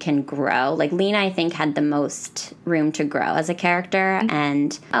that she can grow. Like, Lena, I think, had the most room to grow as a character. Mm-hmm.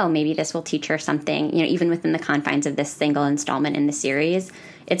 And, maybe this will teach her something, even within the confines of this single installment in the series.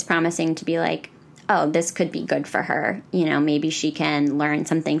 It's promising to be like, oh, this could be good for her. Maybe she can learn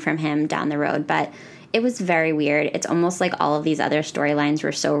something from him down the road. But It was very weird. It's almost like all of these other storylines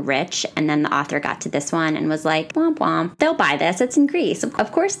were so rich, and then the author got to this one and was like, womp womp, they'll buy this. It's in Greece.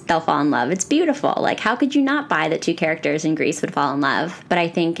 Of course they'll fall in love. It's beautiful. Like, how could you not buy that two characters in Greece would fall in love? But I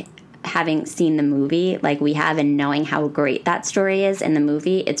think having seen the movie like we have and knowing how great that story is in the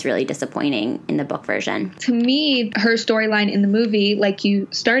movie, it's really disappointing in the book version. To me, her storyline in the movie, like you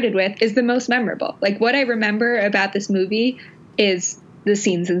started with, is the most memorable. Like, what I remember about this movie is the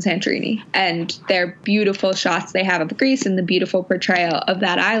scenes in Santorini and their beautiful shots they have of Greece and the beautiful portrayal of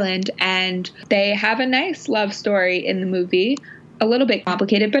that island. And they have a nice love story in the movie, a little bit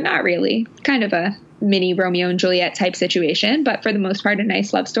complicated, but not really. Kind of a mini Romeo and Juliet type situation, but for the most part, a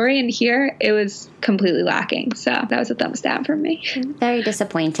nice love story. And here it was completely lacking. So that was a thumbs down from me. Very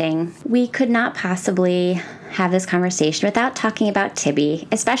disappointing. We could not possibly have this conversation without talking about Tibby,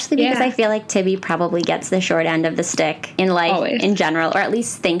 especially because I feel like Tibby probably gets the short end of the stick in life Always. In general, or at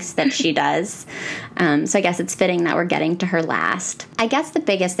least thinks that she does. So I guess it's fitting that we're getting to her last. I guess the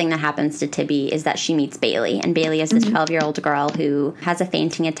biggest thing that happens to Tibby is that she meets Bailey, and Bailey is this 12-year-old girl who has a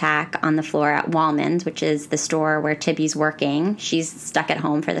fainting attack on the floor at Wallman's, which is the store where Tibby's working. She's stuck at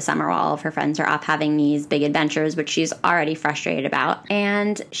home for the summer while all of her friends are off having these big adventures, which she's already frustrated about.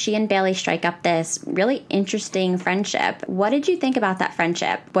 And she and Bailey strike up this really interesting friendship. What did you think about that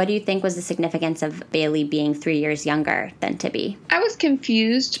friendship? What do you think was the significance of Bailey being 3 years younger than Tibby? I was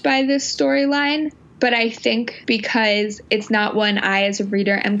confused by this storyline, but I think because it's not one I as a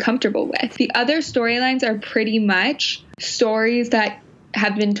reader am comfortable with. The other storylines are pretty much stories that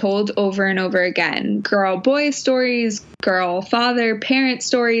have been told over and over again. Girl-boy stories, girl-father-parent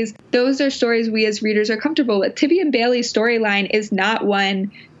stories. Those are stories we as readers are comfortable with. Tibby and Bailey's storyline is not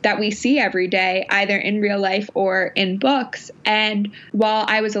one that we see every day, either in real life or in books. And while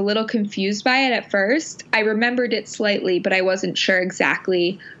I was a little confused by it at first, I remembered it slightly, but I wasn't sure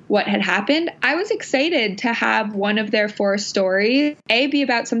exactly what had happened. I was excited to have one of their 4 stories, A, be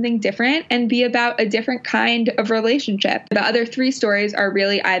about something different, and B, about a different kind of relationship. The other 3 stories are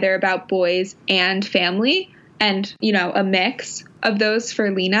really either about boys and family, and, you know, a mix of those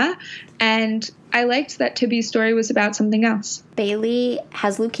for Lena. And I liked that Tibby's story was about something else. Bailey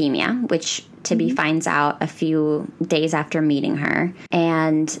has leukemia, which Tibby finds out a few days after meeting her.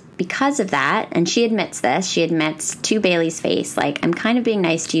 And because of that, and she admits to Bailey's face, like, I'm kind of being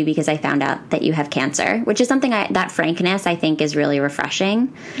nice to you because I found out that you have cancer, which is something that frankness I think is really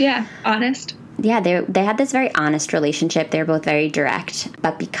refreshing. Yeah, honest. Yeah, they had this very honest relationship. They're both very direct.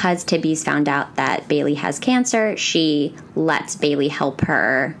 But because Tibby's found out that Bailey has cancer, she lets Bailey help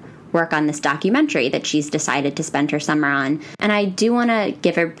her work on this documentary that she's decided to spend her summer on. And I do want to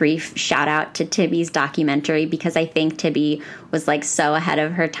give a brief shout out to Tibby's documentary because I think Tibby was like so ahead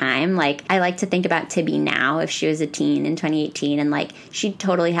of her time. Like, I like to think about Tibby now if she was a teen in 2018, and like she'd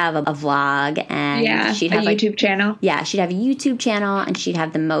totally have a vlog, and she'd have a YouTube channel. Yeah, she'd have a YouTube channel, and she'd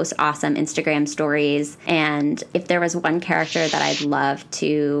have the most awesome Instagram stories. And if there was one character that I'd love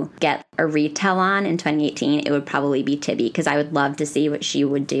to get a retell on in 2018, it would probably be Tibby, because I would love to see what she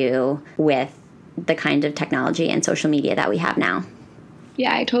would do with the kind of technology and social media that we have now.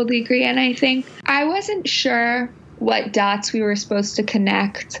 Yeah, I totally agree. And I think I wasn't sure what dots we were supposed to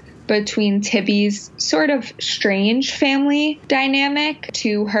connect between Tibby's sort of strange family dynamic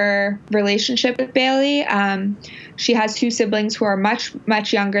to her relationship with Bailey. She has 2 siblings who are much,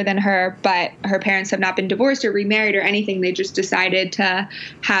 much younger than her, but her parents have not been divorced or remarried or anything. They just decided to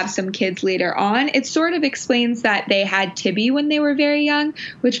have some kids later on. It sort of explains that they had Tibby when they were very young,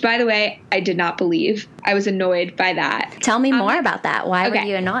 which, by the way, I did not believe. I was annoyed by that. Tell me more about that. Why were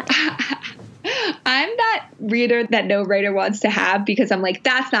you annoyed? I'm that reader that no writer wants to have, because I'm like,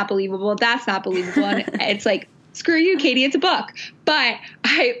 that's not believable. That's not believable. And it's like, screw you, Katie, it's a book. But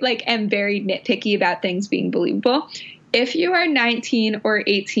I am very nitpicky about things being believable. If you are 19 or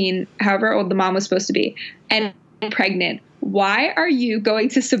 18, however old the mom was supposed to be, and pregnant, why are you going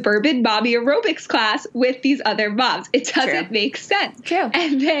to suburban mommy aerobics class with these other moms? It doesn't make sense. True.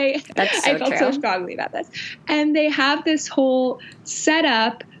 And I felt so strongly about this. And they have this whole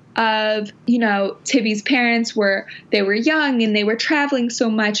setup of, Tibby's parents were young and they were traveling so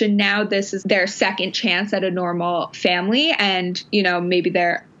much, and now this is their second chance at a normal family, and, maybe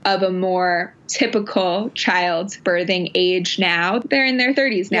they're of a more typical child's birthing age now. They're in their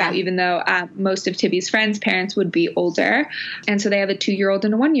 30s now, even though most of Tibby's friends' parents would be older. And so they have a 2-year-old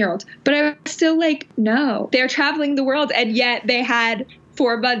and a 1-year-old. But I was still like, no, they're traveling the world, and yet they had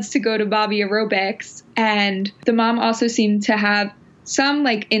 4 months to go to mommy aerobics. And the mom also seemed to have some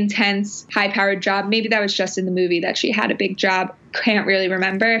like intense, high-powered job. Maybe that was just in the movie that she had a big job. Can't really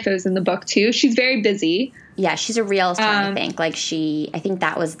remember if it was in the book too. She's very busy. Yeah, she's a realtor, I think. Like I think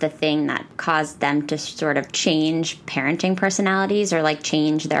that was the thing that caused them to sort of change parenting personalities or like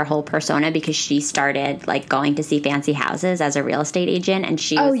change their whole persona, because she started like going to see fancy houses as a real estate agent. And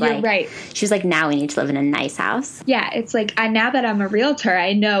she was like, right. She was like, now we need to live in a nice house. Yeah, it's like, now that I'm a realtor,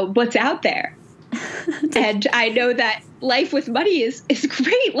 I know what's out there. And I know that life with money is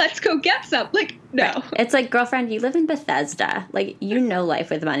great. Let's go get some. Like, no. Right. It's like, girlfriend, you live in Bethesda. Like, you know life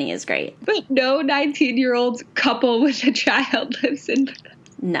with money is great. But no 19-year-old couple with a child lives in Bethesda.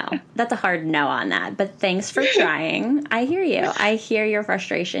 No, that's a hard no on that. But thanks for trying. I hear you. I hear your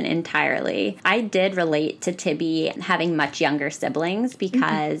frustration entirely. I did relate to Tibby having much younger siblings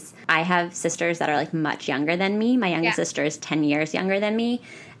because I have sisters that are like much younger than me. My youngest sister is 10 years younger than me.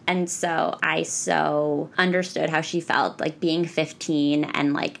 And so I so understood how she felt, like being 15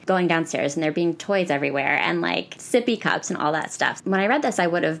 and like going downstairs and there being toys everywhere and like sippy cups and all that stuff. When I read this, I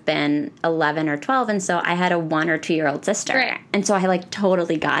would have been 11 or 12. And so I had a 1 or 2 year old sister. Right. And so I like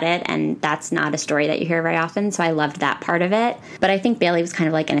totally got it. And that's not a story that you hear very often. So I loved that part of it. But I think Bailey was kind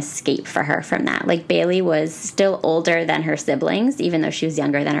of like an escape for her from that. Like Bailey was still older than her siblings, even though she was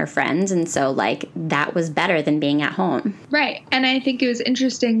younger than her friends. And so like that was better than being at home. Right. And I think it was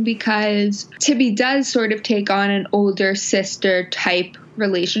interesting because Tibby does sort of take on an older sister type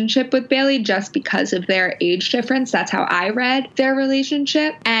relationship with Bailey just because of their age difference. That's how I read their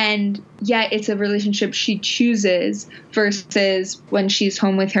relationship. And yet it's a relationship she chooses versus when she's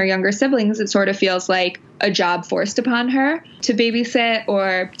home with her younger siblings, it sort of feels like a job forced upon her to babysit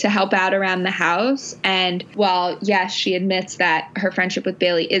or to help out around the house. And while, yes, she admits that her friendship with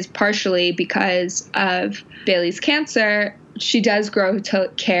Bailey is partially because of Bailey's cancer, she does grow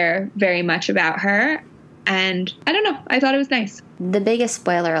to care very much about her. And I don't know. I thought it was nice. The biggest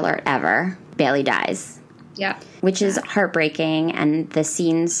spoiler alert ever, Bailey dies. Yeah. Which is heartbreaking, and the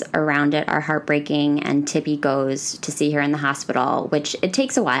scenes around it are heartbreaking, and Tibby goes to see her in the hospital, which it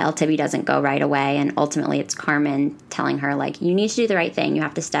takes a while. Tibby doesn't go right away, and ultimately it's Carmen telling her, like, you need to do the right thing. You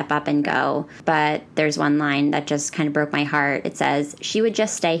have to step up and go. But there's one line that just kind of broke my heart. It says, she would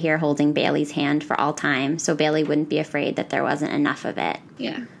just stay here holding Bailey's hand for all time, so Bailey wouldn't be afraid that there wasn't enough of it.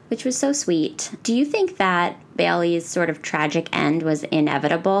 Yeah. Which was so sweet. Do you think that Bailey's sort of tragic end was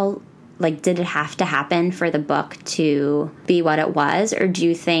inevitable? Like, did it have to happen for the book to be what it was? Or do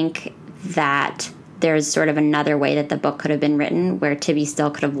you think that there's sort of another way that the book could have been written where Tibby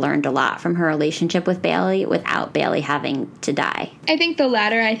still could have learned a lot from her relationship with Bailey without Bailey having to die? I think the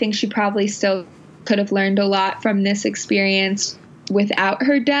latter. I think she probably still could have learned a lot from this experience without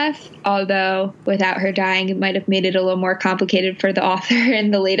her death, although without her dying, it might have made it a little more complicated for the author in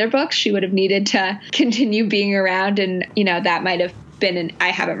the later books. She would have needed to continue being around, and, you know, that might have been I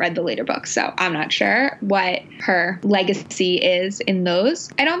haven't read the later books, so I'm not sure what her legacy is in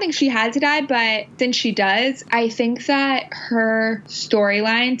those. I don't think she had to die, but since she does, I think that her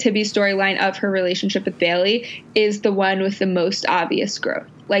storyline, Tibby's storyline of her relationship with Bailey, is the one with the most obvious growth.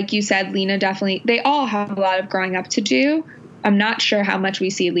 Like you said, Lena definitely, they all have a lot of growing up to do. I'm not sure how much we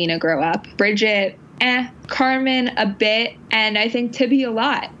see Lena grow up. Bridget, Carmen a bit, and I think Tibby a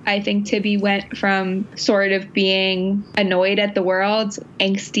lot. I think Tibby went from sort of being annoyed at the world,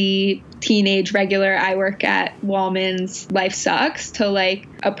 angsty, teenage regular, I work at Wallman's, life sucks, to like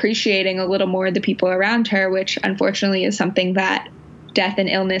appreciating a little more the people around her, which unfortunately is something that death and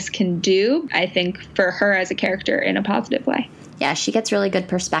illness can do, I think, for her as a character in a positive way. Yeah, she gets really good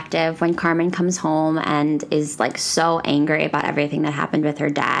perspective when Carmen comes home and is like so angry about everything that happened with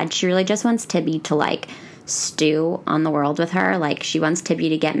her dad. She really just wants Tibby to like stew on the world with her. Like, she wants Tibby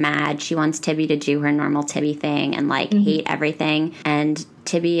to get mad. She wants Tibby to do her normal Tibby thing and like hate everything. And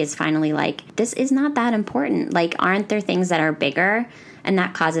Tibby is finally like, this is not that important. Like, aren't there things that are bigger? And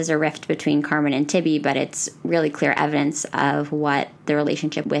that causes a rift between Carmen and Tibby, but it's really clear evidence of what the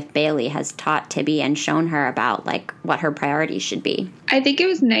relationship with Bailey has taught Tibby and shown her about, like, what her priorities should be. I think it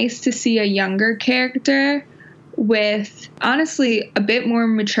was nice to see a younger character with, honestly, a bit more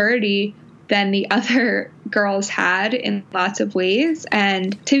maturity than the other girls had in lots of ways.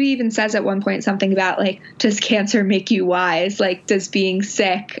 And Tibby even says at one point something about, like, does cancer make you wise? Like, does being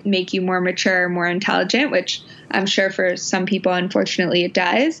sick make you more mature, more intelligent? Which I'm sure for some people, unfortunately, it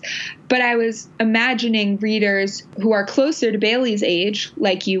does. But I was imagining readers who are closer to Bailey's age,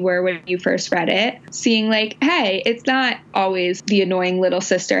 like you were when you first read it, seeing like, hey, it's not always the annoying little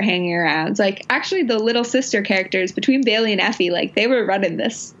sister hanging around. It's like, actually, the little sister characters between Bailey and Effie, like, they were running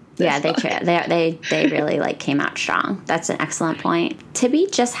this Yeah, they really like came out strong. That's an excellent point. Tibby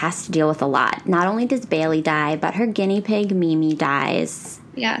just has to deal with a lot. Not only does Bailey die, but her guinea pig Mimi dies.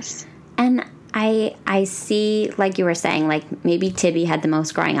 Yes. And I see, like you were saying, like maybe Tibby had the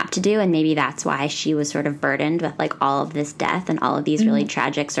most growing up to do, and maybe that's why she was sort of burdened with like all of this death and all of these really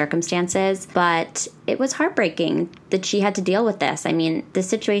tragic circumstances. But it was heartbreaking that she had to deal with this. I mean, the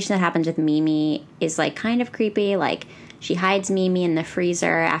situation that happens with Mimi is like kind of creepy. Like, she hides Mimi in the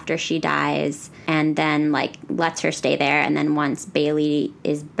freezer after she dies and then, like, lets her stay there. And then once Bailey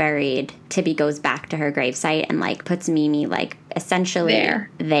is buried, Tibby goes back to her gravesite and, like, puts Mimi, like, essentially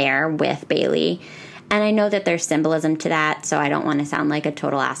there with Bailey. And I know that there's symbolism to that, so I don't want to sound like a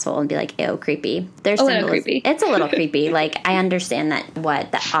total asshole and be like, ew, creepy. There's a little creepy. It's a little creepy. Like, I understand that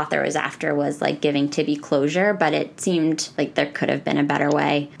what the author was after was, like, giving Tibby closure, but it seemed like there could have been a better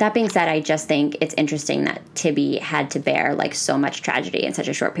way. That being said, I just think it's interesting that Tibby had to bear, like, so much tragedy in such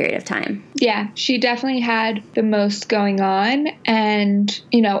a short period of time. Yeah, she definitely had the most going on and,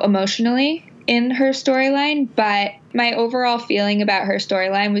 you know, emotionally in her storyline, but my overall feeling about her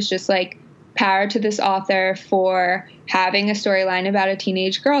storyline was just, like, power to this author for having a storyline about a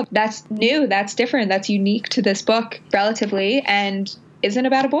teenage girl. That's new, that's different, that's unique to this book relatively, and isn't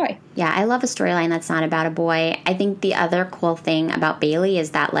about a boy. Yeah, I love a storyline that's not about a boy. I think the other cool thing about Bailey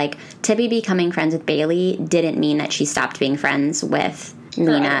is that, like, Tibby becoming friends with Bailey didn't mean that she stopped being friends with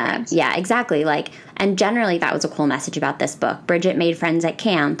Lena. Yeah, exactly. Like, and generally that was a cool message about this book. Bridget made friends at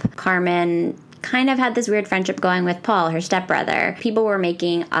camp. Carmen kind of had this weird friendship going with Paul, her stepbrother. People were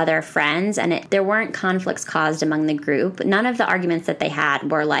making other friends, and there weren't conflicts caused among the group. None of the arguments that they had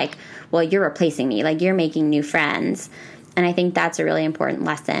were like, well, you're replacing me, like, you're making new friends. And I think that's a really important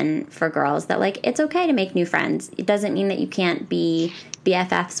lesson for girls, that, like, it's okay to make new friends. It doesn't mean that you can't be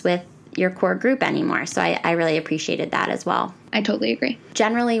BFFs with your core group anymore. So I really appreciated that as well. I totally agree.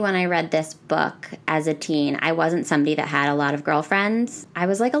 Generally, when I read this book as a teen, I wasn't somebody that had a lot of girlfriends. I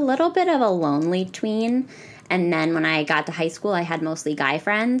was like a little bit of a lonely tween. And then when I got to high school, I had mostly guy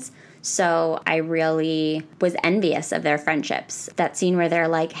friends. So I really was envious of their friendships. That scene where they're,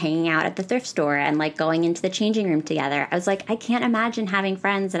 like, hanging out at the thrift store and, like, going into the changing room together. I was like, I can't imagine having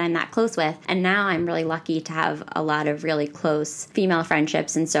friends that I'm that close with. And now I'm really lucky to have a lot of really close female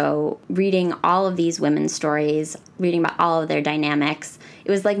friendships. And so reading all of these women's stories, reading about all of their dynamics, it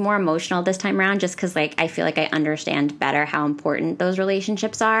was, like, more emotional this time around, just because, like, I feel like I understand better how important those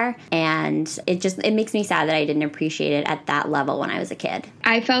relationships are. And it makes me sad that I didn't appreciate it at that level when I was a kid.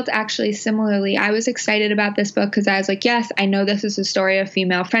 I felt actually similarly. I was excited about this book because I was like, yes, I know this is a story of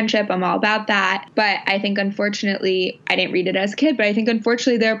female friendship. I'm all about that. But I think, unfortunately, I didn't read it as a kid, but I think,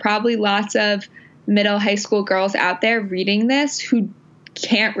 unfortunately, there are probably lots of middle high school girls out there reading this who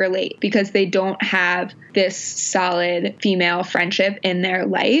can't relate because they don't have this solid female friendship in their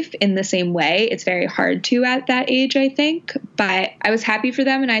life in the same way. It's very hard to at that age, I think. But I was happy for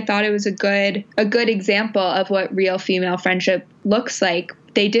them, and I thought it was a good example of what real female friendship looks like.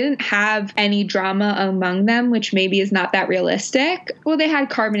 They didn't have any drama among them, which maybe is not that realistic. Well, they had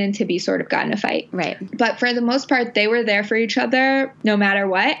Carmen and Tibby sort of got in a fight. Right. But for the most part, they were there for each other no matter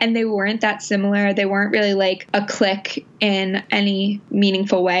what. And they weren't that similar. They weren't really like a clique in any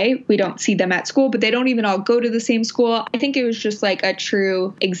meaningful way. We don't see them at school, but they don't even all go to the same school. I think it was just like a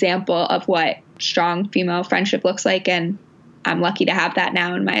true example of what strong female friendship looks like. And I'm lucky to have that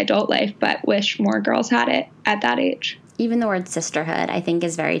now in my adult life, but wish more girls had it at that age. Even the word sisterhood, I think,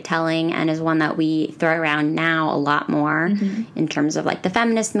 is very telling and is one that we throw around now a lot more in terms of, like, the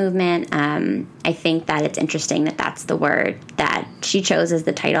feminist movement. I think that it's interesting that that's the word that she chose as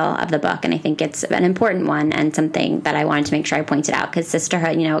the title of the book, and I think it's an important one and something that I wanted to make sure I pointed out, because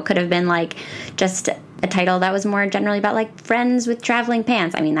sisterhood, you know, it could have been, like, just a title that was more generally about, like, friends with traveling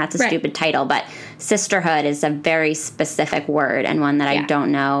pants. I mean, that's a stupid title, but sisterhood is a very specific word, and one that I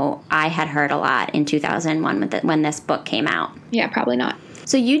don't know I had heard a lot in 2001 when this book came out. Yeah, probably not.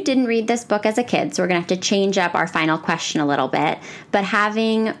 So you didn't read this book as a kid, so we're going to have to change up our final question a little bit. But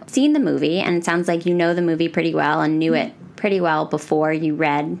having seen the movie, and it sounds like you know the movie pretty well and knew it pretty well before you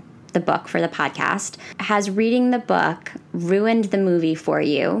read the book for the podcast, has reading the book ruined the movie for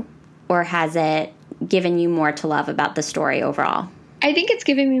you, or has it given you more to love about the story overall? I think it's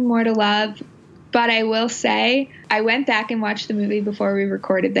given me more to love, but I will say I went back and watched the movie before we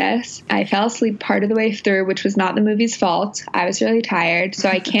recorded this. I fell asleep part of the way through, which was not the movie's fault. I was really tired, so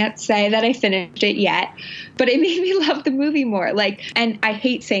I can't say that I finished it yet, but it made me love the movie more. And I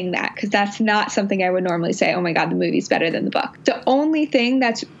hate saying that because that's not something I would normally say, oh my God, the movie's better than the book. The only thing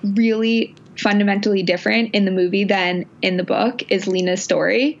that's really fundamentally different in the movie than in the book is Lena's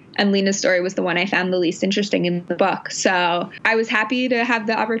story. And Lena's story was the one I found the least interesting in the book. So I was happy to have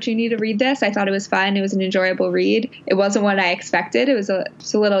the opportunity to read this. I thought it was fun. It was an enjoyable read. It wasn't what I expected. It was a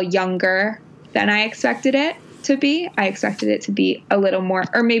little younger than I expected it to be. I expected it to be a little more,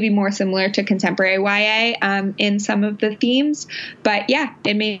 or maybe more similar to contemporary YA in some of the themes. But yeah,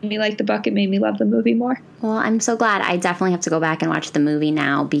 it made me like the book. It made me love the movie more. Well, I'm so glad. I definitely have to go back and watch the movie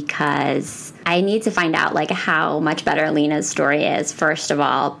now because I need to find out like how much better Lena's story is, first of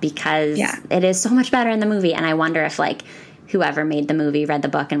all, because it is so much better in the movie. And I wonder if like whoever made the movie read the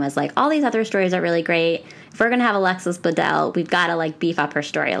book and was like, all these other stories are really great. If we're going to have Alexis Bledel, we've got to like beef up her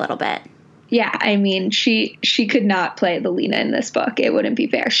story a little bit. Yeah, I mean, she could not play the Lena in this book. It wouldn't be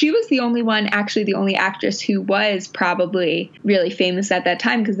fair. She was the only one, actually the only actress who was probably really famous at that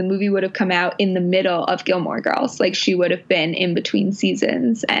time because the movie would have come out in the middle of Gilmore Girls. Like she would have been in between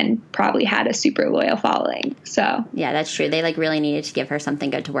seasons and probably had a super loyal following. So yeah, that's true. They like really needed to give her something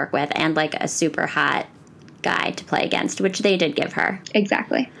good to work with and like a super hot guy to play against, which they did give her.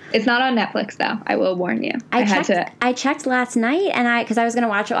 Exactly. It's not on Netflix though. I will warn you. I checked last night and because I was going to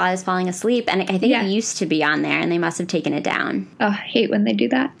watch it while I was falling asleep, and I think it used to be on there and they must have taken it down. Oh, I hate when they do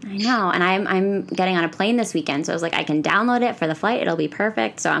that. I know. And I'm getting on a plane this weekend, so I was like, I can download it for the flight. It'll be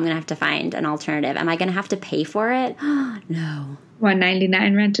perfect. So I'm going to have to find an alternative. Am I going to have to pay for it? No.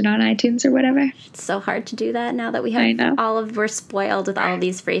 $1.99 rented on iTunes or whatever. It's so hard to do that now that we have we're spoiled with all of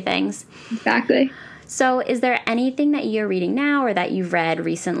these free things. Exactly. So is there anything that you're reading now or that you've read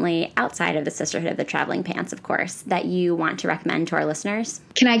recently outside of the Sisterhood of the Traveling Pants, of course, that you want to recommend to our listeners?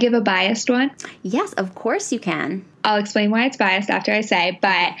 Can I give a biased one? Yes, of course you can. I'll explain why it's biased after I say,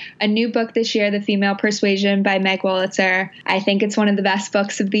 but a new book this year, The Female Persuasion by Meg Wolitzer. I think it's one of the best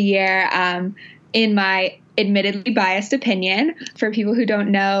books of the year. In my admittedly biased opinion, for people who don't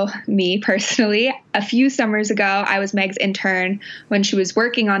know me personally, a few summers ago, I was Meg's intern when she was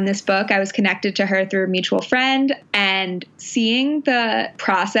working on this book. I was connected to her through a mutual friend, and seeing the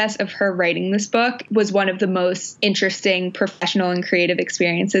process of her writing this book was one of the most interesting professional and creative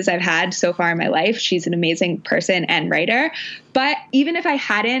experiences I've had so far in my life. She's an amazing person and writer. But even if I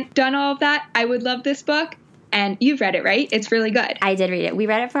hadn't done all of that, I would love this book. And you've read it, right? It's really good. I did read it. We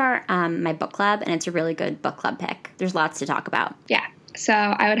read it for my book club, and it's a really good book club pick. There's lots to talk about. Yeah. So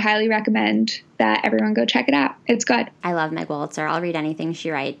I would highly recommend that everyone go check it out. It's good. I love Meg Wolitzer. I'll read anything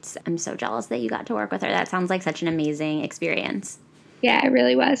she writes. I'm so jealous that you got to work with her. That sounds like such an amazing experience. Yeah, it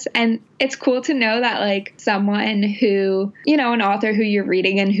really was. And it's cool to know that, like, someone who, you know, an author who you're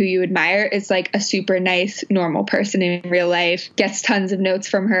reading and who you admire is, like, a super nice, normal person in real life, gets tons of notes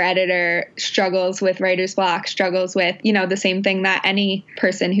from her editor, struggles with writer's block, struggles with, you know, the same thing that any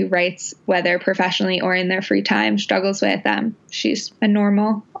person who writes, whether professionally or in their free time, struggles with. She's a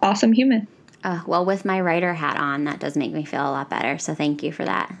normal, awesome human. Well, with my writer hat on, that does make me feel a lot better. So thank you for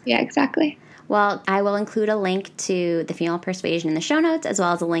that. Yeah, exactly. Well, I will include a link to The Female Persuasion in the show notes, as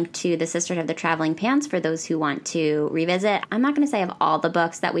well as a link to The Sisterhood of the Traveling Pants for those who want to revisit. I'm not going to say of all the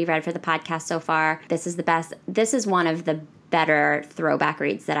books that we've read for the podcast so far, this is the best. This is one of the better throwback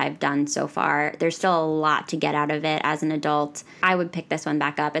reads that I've done so far. There's still a lot to get out of it as an adult. I would pick this one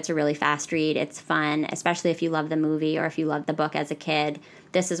back up. It's a really fast read. It's fun, especially if you love the movie or if you loved the book as a kid.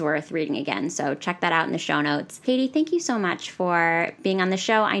 This is worth reading again, so check that out in the show notes. Katie, thank you so much for being on the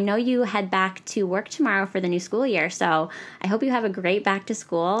show. I know you head back to work tomorrow for the new school year, so I hope you have a great back to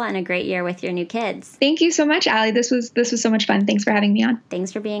school and a great year with your new kids. Thank you so much, Allie. This was so much fun. Thanks for having me on.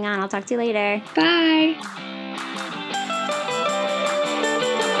 Thanks for being on. I'll talk to you later. Bye.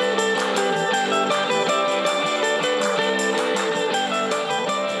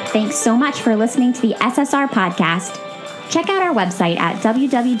 Thanks so much for listening to the SSR Podcast. Check out our website at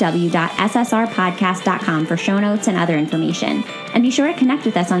www.ssrpodcast.com for show notes and other information. And be sure to connect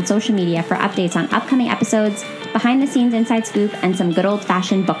with us on social media for updates on upcoming episodes, behind-the-scenes inside scoop, and some good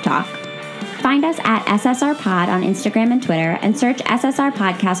old-fashioned book talk. Find us at SSR Pod on Instagram and Twitter, and search SSR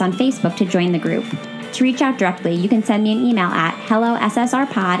Podcast on Facebook to join the group. To reach out directly, you can send me an email at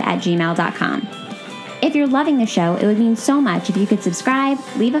hellossrpod@gmail.com. If you're loving the show, it would mean so much if you could subscribe,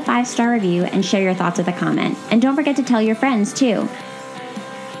 leave a 5-star review, and share your thoughts with a comment. And don't forget to tell your friends, too.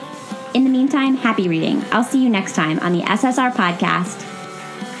 In the meantime, happy reading. I'll see you next time on the SSR Podcast.